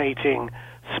fascinating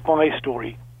spy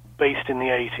story based in the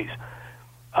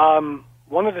 80s.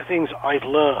 One of the things I've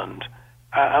learned,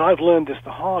 and I've learned this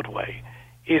the hard way,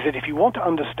 is that if you want to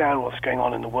understand what's going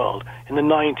on in the world in the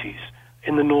 90s,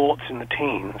 in the noughts, in the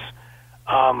teens,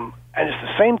 and it's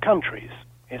the same countries,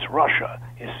 it's Russia,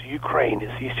 it's Ukraine,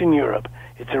 it's Eastern Europe,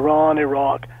 it's Iran,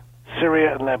 Iraq,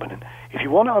 Syria, and Lebanon. If you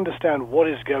want to understand what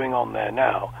is going on there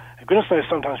now, and goodness knows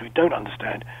sometimes we don't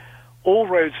understand, all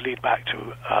roads lead back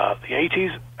to the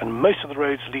 80s, and most of the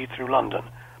roads lead through London.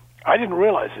 I didn't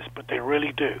realize this, but they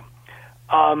really do.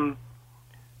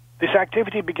 This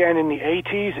activity began in the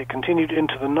 80s. It continued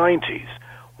into the 90s.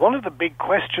 One of the big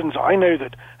questions I know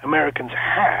that Americans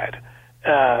had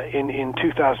in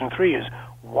 2003 is,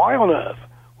 why on earth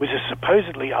was a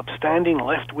supposedly upstanding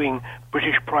left-wing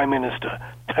British Prime Minister,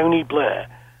 Tony Blair,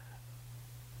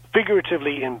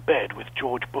 figuratively in bed with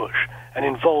George Bush and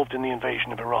involved in the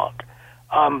invasion of Iraq?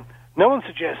 No one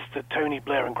suggests that Tony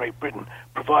Blair and Great Britain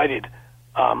provided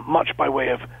much by way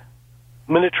of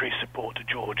military support to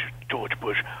George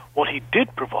Bush. What he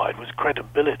did provide was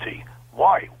credibility.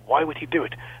 Why? Why would he do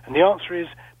it? And the answer is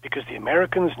because the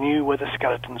Americans knew where the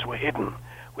skeletons were hidden.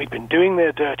 We'd been doing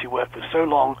their dirty work for so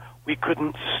long, we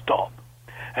couldn't stop.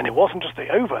 And it wasn't just the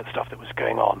overt stuff that was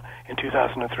going on in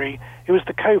 2003, it was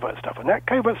the covert stuff. And that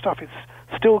covert stuff is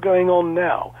still going on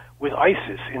now with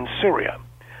ISIS in Syria.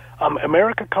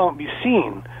 America can't be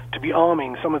seen to be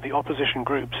arming some of the opposition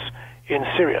groups in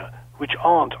Syria, which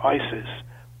aren't ISIS,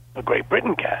 but Great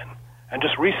Britain can. And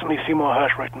just recently, Seymour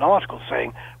Hersh wrote an article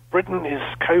saying Britain is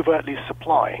covertly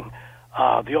supplying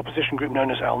the opposition group known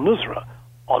as al-Nusra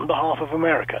on behalf of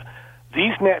America.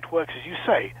 These networks, as you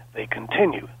say, they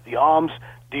continue. The arms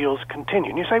deals continue.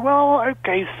 And you say, well,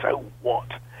 okay, so what?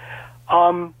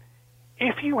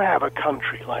 If you have a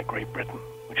country like Great Britain,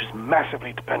 which is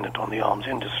massively dependent on the arms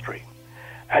industry,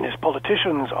 and its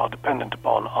politicians are dependent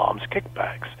upon arms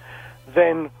kickbacks,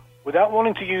 then without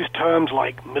wanting to use terms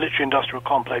like military-industrial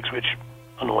complex, which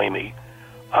annoy me,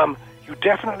 you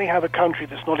definitely have a country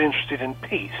that's not interested in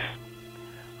peace.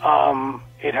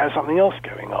 It has something else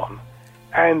going on.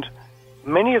 And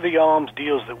many of the arms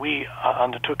deals that we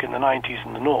undertook in the 90s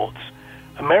and the noughts,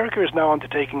 America is now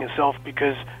undertaking itself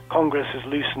because Congress has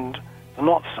loosened the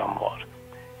knot somewhat.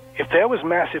 If there was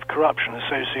massive corruption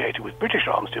associated with British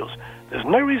arms deals, there's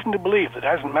no reason to believe that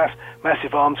there isn't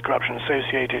massive arms corruption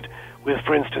associated with,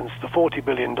 for instance, the $40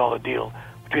 billion deal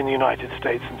between the United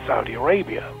States and Saudi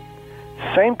Arabia.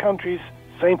 Same countries,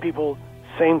 same people,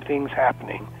 same things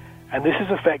happening. And this is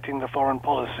affecting the foreign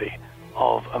policy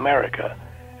of America.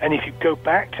 And if you go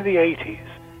back to the 80s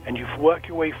and you work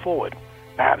your way forward,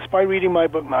 perhaps by reading my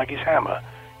book, Maggie's Hammer,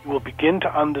 you will begin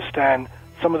to understand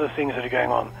some of the things that are going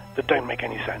on that don't make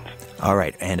any sense. All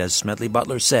right, and as Smedley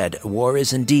Butler said, war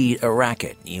is indeed a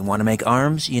racket. You want to make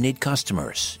arms, you need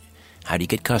customers. How do you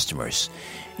get customers?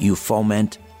 You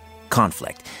foment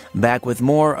conflict. Back with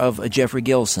more of Geoffrey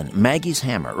Gilson, Maggie's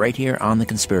Hammer, right here on The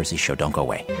Conspiracy Show. Don't go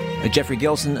away. Geoffrey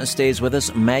Gilson stays with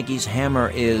us. Maggie's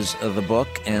Hammer is the book,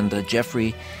 and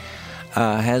Geoffrey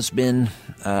has been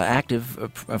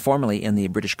active formerly in the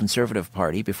British Conservative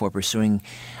Party before pursuing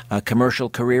a commercial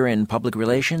career in public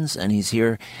relations, and he's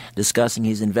here discussing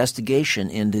his investigation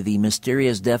into the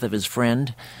mysterious death of his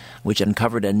friend, which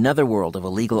uncovered another world of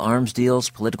illegal arms deals,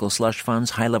 political slush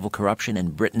funds, high-level corruption,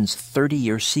 and Britain's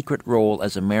 30-year secret role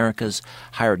as America's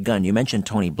hired gun. You mentioned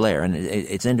Tony Blair, and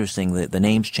it's interesting that the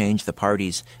names change, the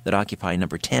parties that occupy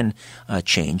number 10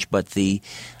 change, but the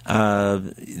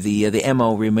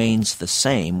MO remains the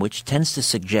same, which tends to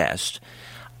suggest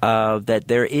that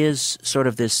there is sort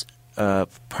of this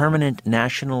permanent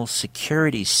national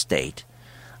security state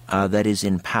that is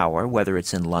in power, whether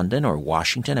it's in London or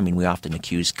Washington. I mean, we often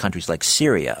accuse countries like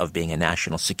Syria of being a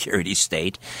national security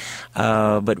state.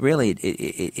 But really,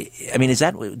 I mean, is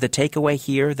that the takeaway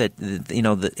here, that,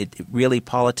 really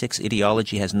politics,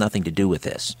 ideology has nothing to do with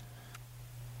this?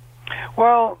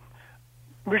 Well,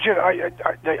 Richard,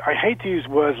 I hate to use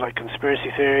words like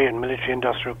conspiracy theory and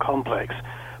military-industrial complex,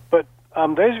 but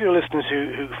those of your listeners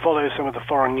who follow some of the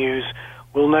foreign news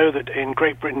will know that in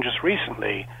Great Britain just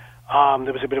recently,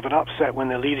 there was a bit of an upset when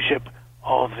the leadership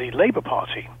of the Labour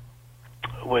Party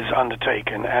was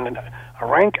undertaken, and a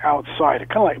rank outsider,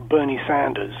 kind of like Bernie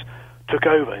Sanders, took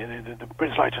over. The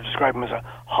Brits like to describe him as a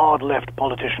hard-left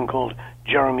politician called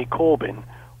Jeremy Corbyn.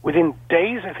 Within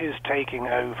days of his taking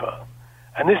over,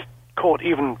 and this caught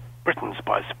even Britons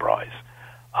by surprise,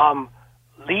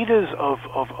 leaders of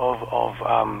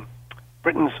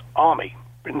Britain's army,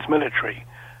 Britain's military,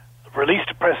 released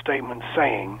a press statement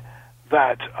saying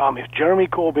that if Jeremy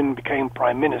Corbyn became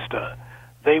Prime Minister,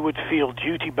 they would feel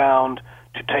duty-bound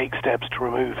to take steps to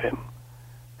remove him.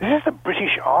 This is the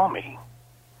British Army.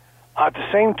 At the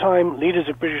same time, leaders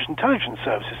of British intelligence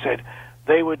services said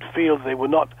they would feel they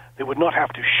would not have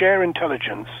to share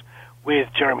intelligence with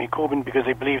Jeremy Corbyn because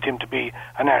they believed him to be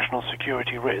a national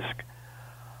security risk.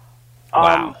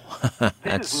 Wow.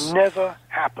 This has never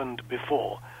happened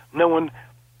before. No one...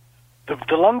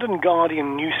 The London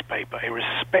Guardian newspaper, a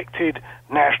respected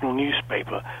national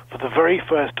newspaper, for the very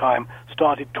first time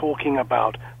started talking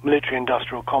about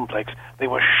military-industrial complex. They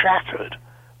were shattered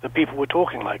that people were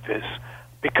talking like this,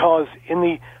 because in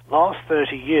the last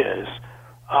 30 years,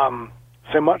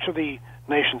 so much of the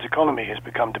nation's economy has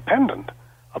become dependent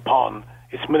upon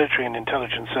its military and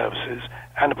intelligence services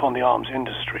and upon the arms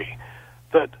industry,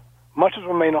 that much as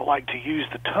one may not like to use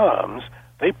the terms,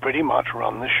 they pretty much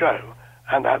run the show.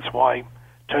 And that's why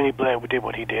Tony Blair did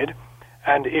what he did.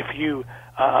 And if you,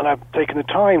 and I've taken the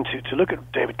time to look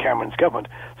at David Cameron's government,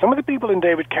 some of the people in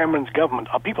David Cameron's government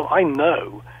are people I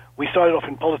know. We started off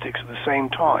in politics at the same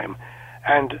time.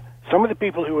 And some of the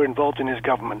people who are involved in his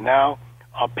government now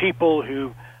are people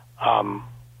who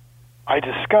I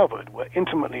discovered were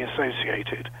intimately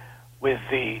associated with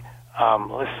the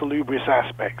less salubrious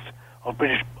aspects of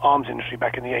British arms industry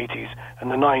back in the 80s and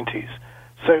the 90s.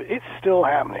 So it's still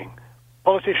happening.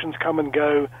 Politicians come and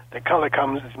go, their color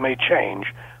comes, it may change,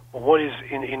 but what is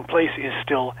in place is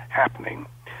still happening.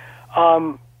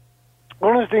 One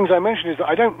of the things I mentioned is that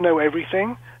I don't know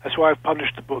everything. That's why I've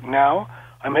published the book now.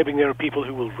 I'm hoping there are people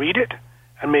who will read it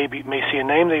and may see a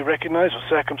name they recognize or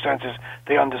circumstances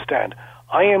they understand.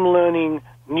 I am learning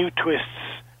new twists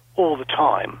all the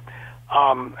time.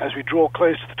 As we draw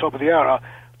close to the top of the hour, I'll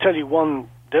tell you one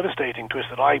devastating twist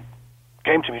that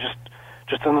came to me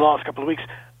just in the last couple of weeks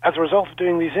as a result of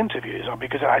doing these interviews,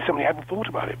 because I simply hadn't thought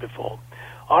about it before.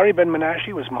 Ari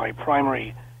Ben-Menashe was my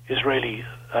primary Israeli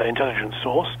intelligence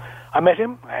source. I met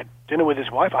him. I had dinner with his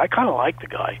wife. I kind of like the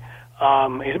guy.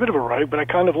 He's a bit of a rogue, but I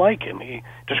kind of like him. He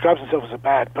describes himself as a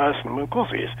bad person. Well, of course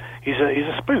he is. He's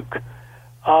a spook.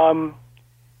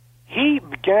 He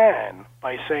began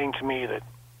by saying to me that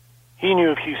he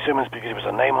knew of Hugh Simmons because he was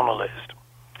a name on a list.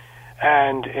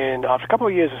 And after a couple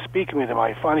of years of speaking with him,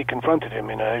 I finally confronted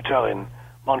him in a hotel in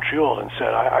Montreal and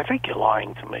said, I think you're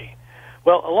lying to me.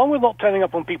 Well, along with not turning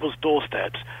up on people's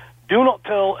doorsteps, do not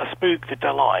tell a spook that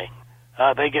they're lying.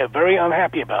 They get very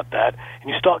unhappy about that,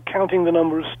 and you start counting the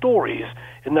number of stories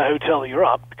in the hotel that you're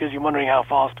up because you're wondering how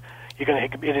fast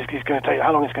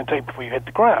how long it's going to take before you hit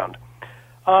the ground.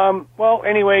 Well,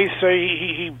 anyway, so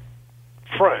he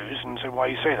froze and said, why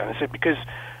do you say that? And I said, because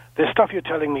there's stuff you're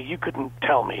telling me you couldn't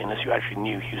tell me unless you actually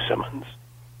knew Hugh Simmons.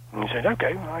 And he said,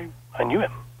 okay, I knew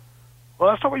him. Well,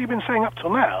 that's not what you've been saying up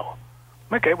till now.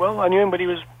 Okay, well, I knew him, but he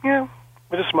was,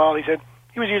 with a smile, he said,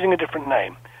 he was using a different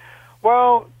name.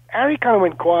 Well, Harry kind of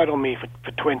went quiet on me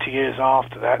for 20 years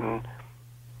after that, and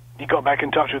he got back in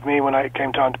touch with me when it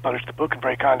came time to publish the book and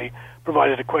very kindly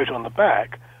provided a quote on the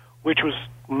back, which was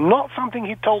not something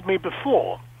he'd told me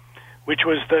before, which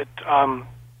was that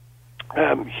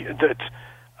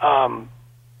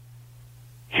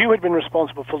Hugh had been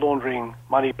responsible for laundering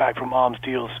money back from arms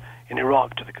deals in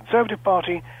Iraq to the Conservative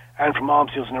Party and from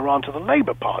arms deals in Iran to the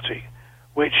Labour Party,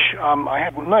 which I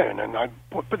hadn't known. And I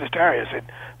put this to Harry. I said,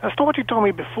 that's not what you told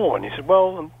me before. And he said,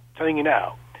 well, I'm telling you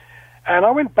now. And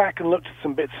I went back and looked at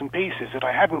some bits and pieces that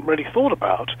I hadn't really thought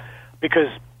about because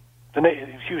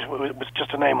Hughes was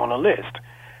just a name on a list.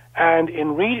 And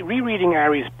in rereading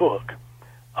Ari's book,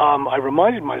 I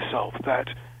reminded myself that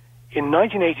in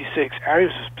 1986, Ari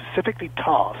was specifically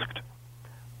tasked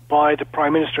by the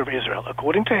Prime Minister of Israel,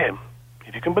 according to him,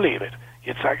 if you can believe it,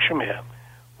 Yitzhak Shamir,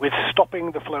 with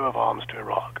stopping the flow of arms to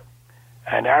Iraq.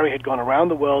 And Ari had gone around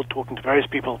the world talking to various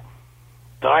people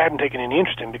that I hadn't taken any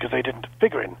interest in because they didn't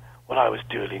figure in what I was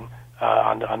doing,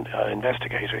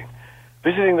 investigating,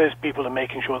 visiting those people and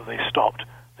making sure that they stopped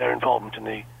their involvement in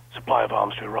the supply of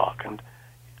arms to Iraq. And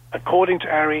according to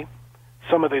Ari,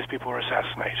 some of those people were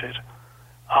assassinated.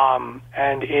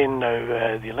 And in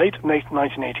the late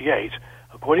 1988,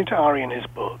 according to Ari in his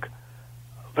book,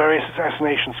 various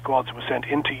assassination squads were sent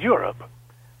into Europe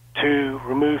to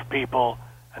remove people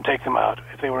and take them out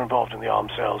if they were involved in the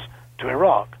arms sales to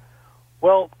Iraq.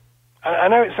 Well, I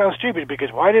know it sounds stupid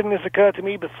because why didn't this occur to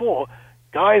me before?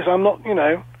 Guys, I'm not,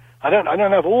 I don't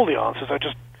have all the answers. I'm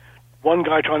just one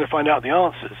guy trying to find out the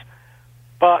answers.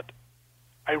 But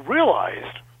I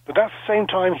realized that that's the same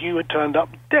time Hugh had turned up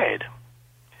dead.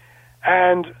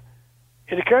 And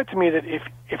it occurred to me that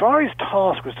if Ari's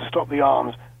task was to stop the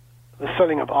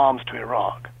selling of arms to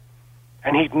Iraq,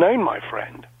 and he'd known my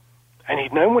friend, and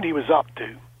he'd known what he was up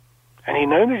to, and he'd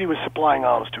known that he was supplying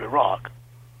arms to Iraq,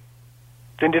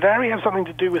 then did Ari have something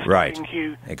to do with stopping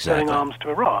Hugh selling arms to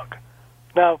Iraq?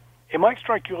 Now, it might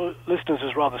strike your listeners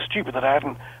as rather stupid that it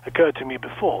hadn't occurred to me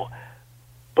before,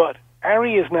 but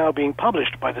Ari is now being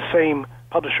published by the same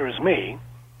publisher as me.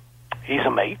 He's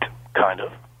a mate, kind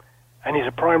of, and he's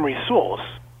a primary source.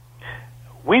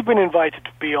 We've been invited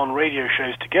to be on radio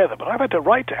shows together, but I've had to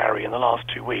write to Ari in the last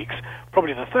 2 weeks,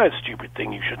 probably the third stupid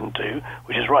thing you shouldn't do,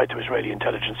 which is write to Israeli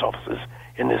intelligence officers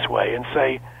in this way and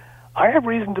say, I have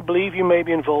reason to believe you may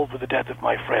be involved with the death of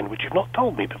my friend, which you've not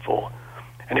told me before.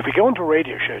 And if we go onto a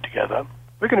radio show together,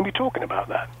 we're going to be talking about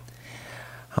that.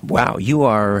 Wow, you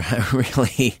are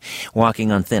really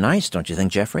walking on thin ice, don't you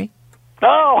think, Geoffrey?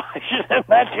 Oh, I should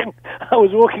imagine I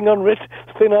was walking on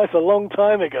thin ice a long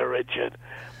time ago, Richard.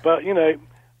 But,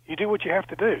 you do what you have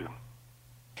to do.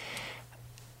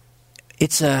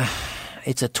 It's a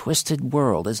twisted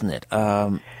world, isn't it?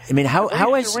 How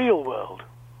is the real world?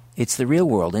 It's the real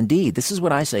world, indeed. This is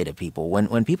what I say to people.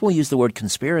 When people use the word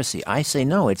conspiracy, I say,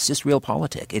 no, it's just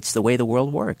realpolitik. It's the way the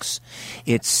world works.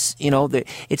 It's,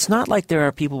 it's not like there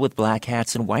are people with black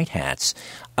hats and white hats.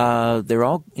 They're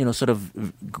all, sort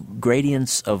of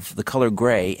gradients of the color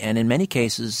gray. And in many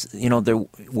cases,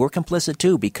 we're complicit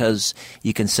too, because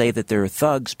you can say that there are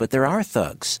thugs, but there are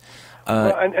thugs.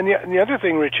 And the other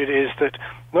thing, Richard, is that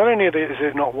not only is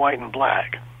it not white and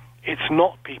black, it's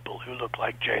not people who look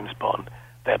like James Bond.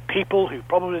 They're people who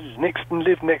probably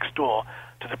live next door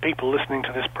to the people listening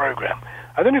to this program.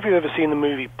 I don't know if you've ever seen the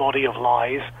movie Body of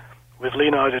Lies with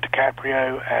Leonardo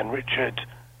DiCaprio and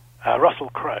Russell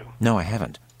Crowe. No, I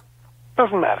haven't.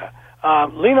 Doesn't matter.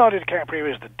 Leonardo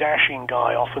DiCaprio is the dashing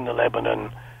guy off in the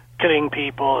Lebanon, killing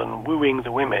people and wooing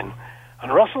the women.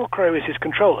 And Russell Crowe is his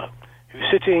controller, who's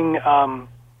sitting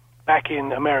back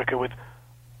in America with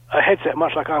a headset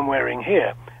much like I'm wearing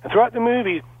here. And throughout the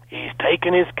movie, he's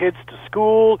taking his kids to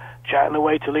school, chatting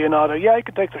away to Leonardo. Yeah, he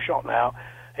can take the shot now.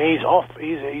 He's off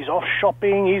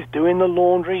shopping, he's doing the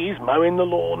laundry, he's mowing the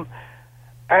lawn.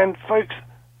 And folks,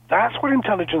 that's what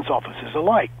intelligence officers are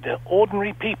like. They're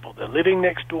ordinary people. They're living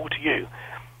next door to you.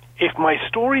 If my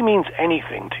story means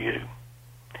anything to you,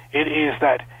 it is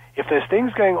that if there's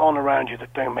things going on around you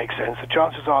that don't make sense, the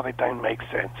chances are they don't make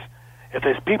sense. If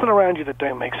there's people around you that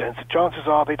don't make sense, the chances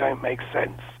are they don't make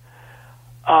sense.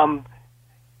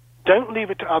 Don't leave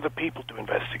it to other people to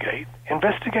investigate.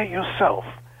 Investigate yourself,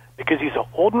 because these are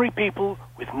ordinary people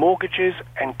with mortgages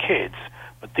and kids,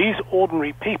 but these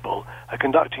ordinary people are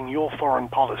conducting your foreign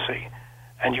policy,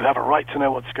 and you have a right to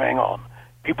know what's going on.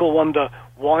 People wonder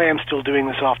why I'm still doing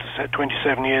this after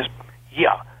 27 years.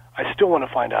 Yeah, I still want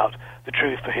to find out the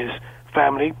truth for his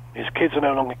family. His kids are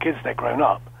no longer kids, they're grown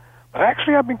up. But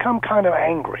actually I've become kind of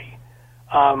angry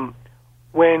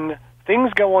when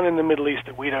things go on in the Middle East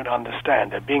that we don't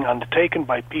understand. They're being undertaken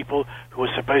by people who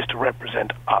are supposed to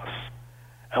represent us.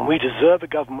 And we deserve a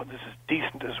government that's as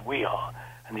decent as we are.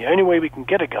 And the only way we can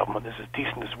get a government that's as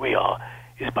decent as we are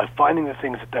is by finding the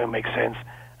things that don't make sense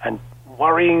and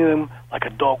worrying them like a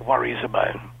dog worries a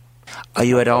bone. Are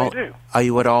you at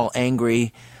all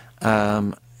angry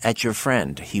at your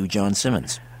friend, Hugh John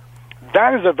Simmons?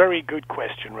 That is a very good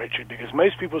question, Richard, because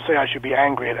most people say I should be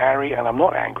angry at Ari, and I'm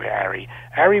not angry at Ari.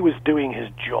 Ari was doing his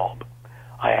job.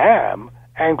 I am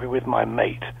angry with my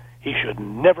mate. He should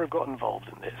never have got involved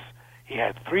in this. He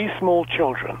had 3 small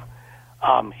children.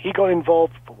 He got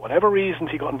involved for whatever reasons.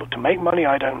 He got involved to make money,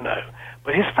 I don't know.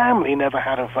 But his family never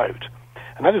had a vote.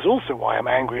 And that is also why I'm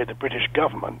angry at the British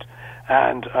government.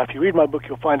 And if you read my book,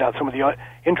 you'll find out some of the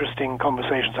interesting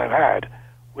conversations I've had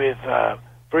with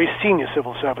very senior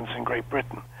civil servants in Great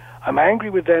Britain. I'm angry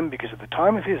with them because at the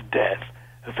time of his death,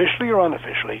 officially or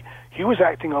unofficially, he was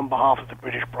acting on behalf of the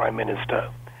British Prime Minister.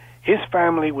 His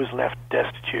family was left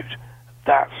destitute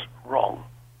That's wrong.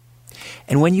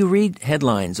 And when you read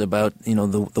headlines about,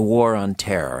 the war on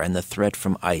terror and the threat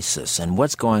from ISIS and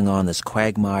what's going on, this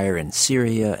quagmire in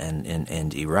Syria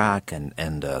and Iraq and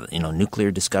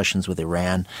nuclear discussions with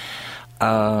Iran,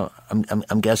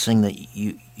 I'm guessing that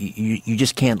you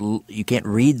just can't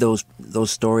read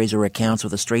those stories or accounts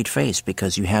with a straight face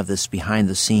because you have this behind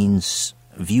the scenes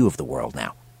view of the world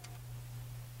now.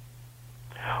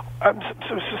 So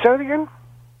say that again?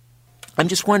 I'm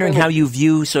just wondering how you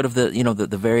view sort of the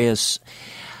various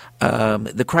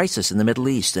the crisis in the Middle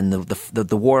East and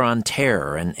the war on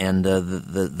terror and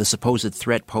the supposed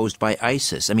threat posed by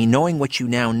ISIS. I mean, knowing what you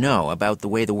now know about the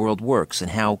way the world works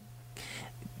and how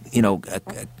one of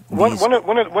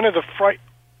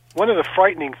the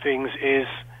frightening things is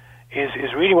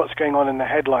reading what's going on in the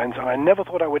headlines, and I never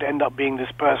thought I would end up being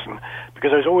this person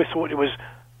because I always thought it was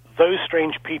those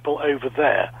strange people over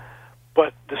there.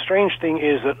 But the strange thing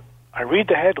is that I read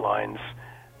the headlines,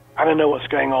 I don't know what's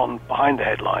going on behind the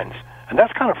headlines, and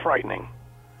that's kind of frightening.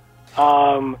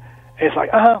 It's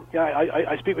like,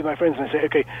 I speak with my friends and I say,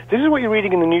 okay, this is what you're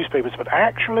reading in the newspapers, but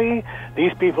actually,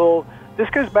 these people, this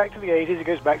goes back to the 80s, it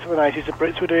goes back to the 90s, the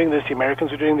Brits were doing this, the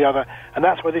Americans were doing the other, and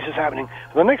that's why this is happening.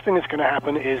 And the next thing that's going to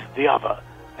happen is the other,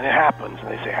 and it happens, and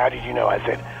they say, how did you know? I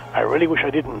said, I really wish I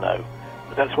didn't know,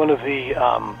 but that's one of the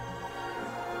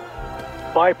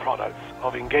byproducts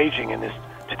of engaging in this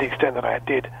to the extent that I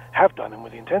have done, and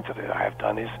with the intensity that I have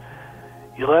done, is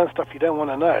you learn stuff you don't want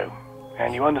to know,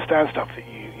 and you understand stuff that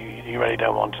you really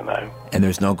don't want to know. And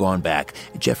there's no going back.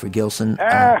 Geoffrey Gilson...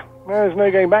 no, there's no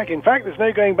going back. In fact, there's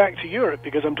no going back to Europe,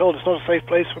 because I'm told it's not a safe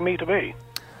place for me to be.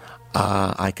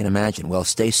 I can imagine. Well,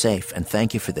 stay safe, and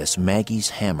thank you for this.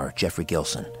 Maggie's Hammer, Geoffrey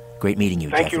Gilson. Great meeting you,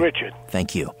 Geoffrey. Thank you, Richard.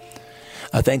 Thank you.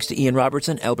 Thanks to Ian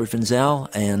Robertson, Albert Finzel,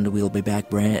 and we'll be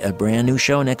back a brand new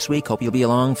show next week. Hope you'll be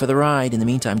along for the ride. In the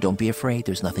meantime, don't be afraid.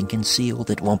 There's nothing concealed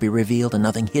that won't be revealed and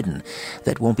nothing hidden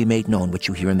that won't be made known. What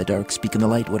you hear in the dark, speak in the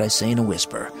light, what I say in a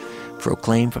whisper.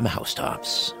 Proclaim from the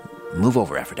housetops. Move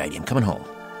over, Aphrodite. I'm coming home.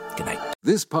 Good night.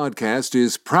 This podcast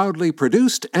is proudly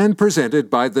produced and presented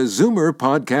by the Zoomer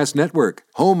Podcast Network,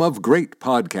 home of great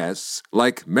podcasts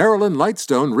like Marilyn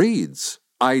Lightstone Reads,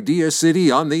 Idea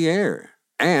City on the Air,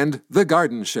 and The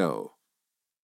Garden Show.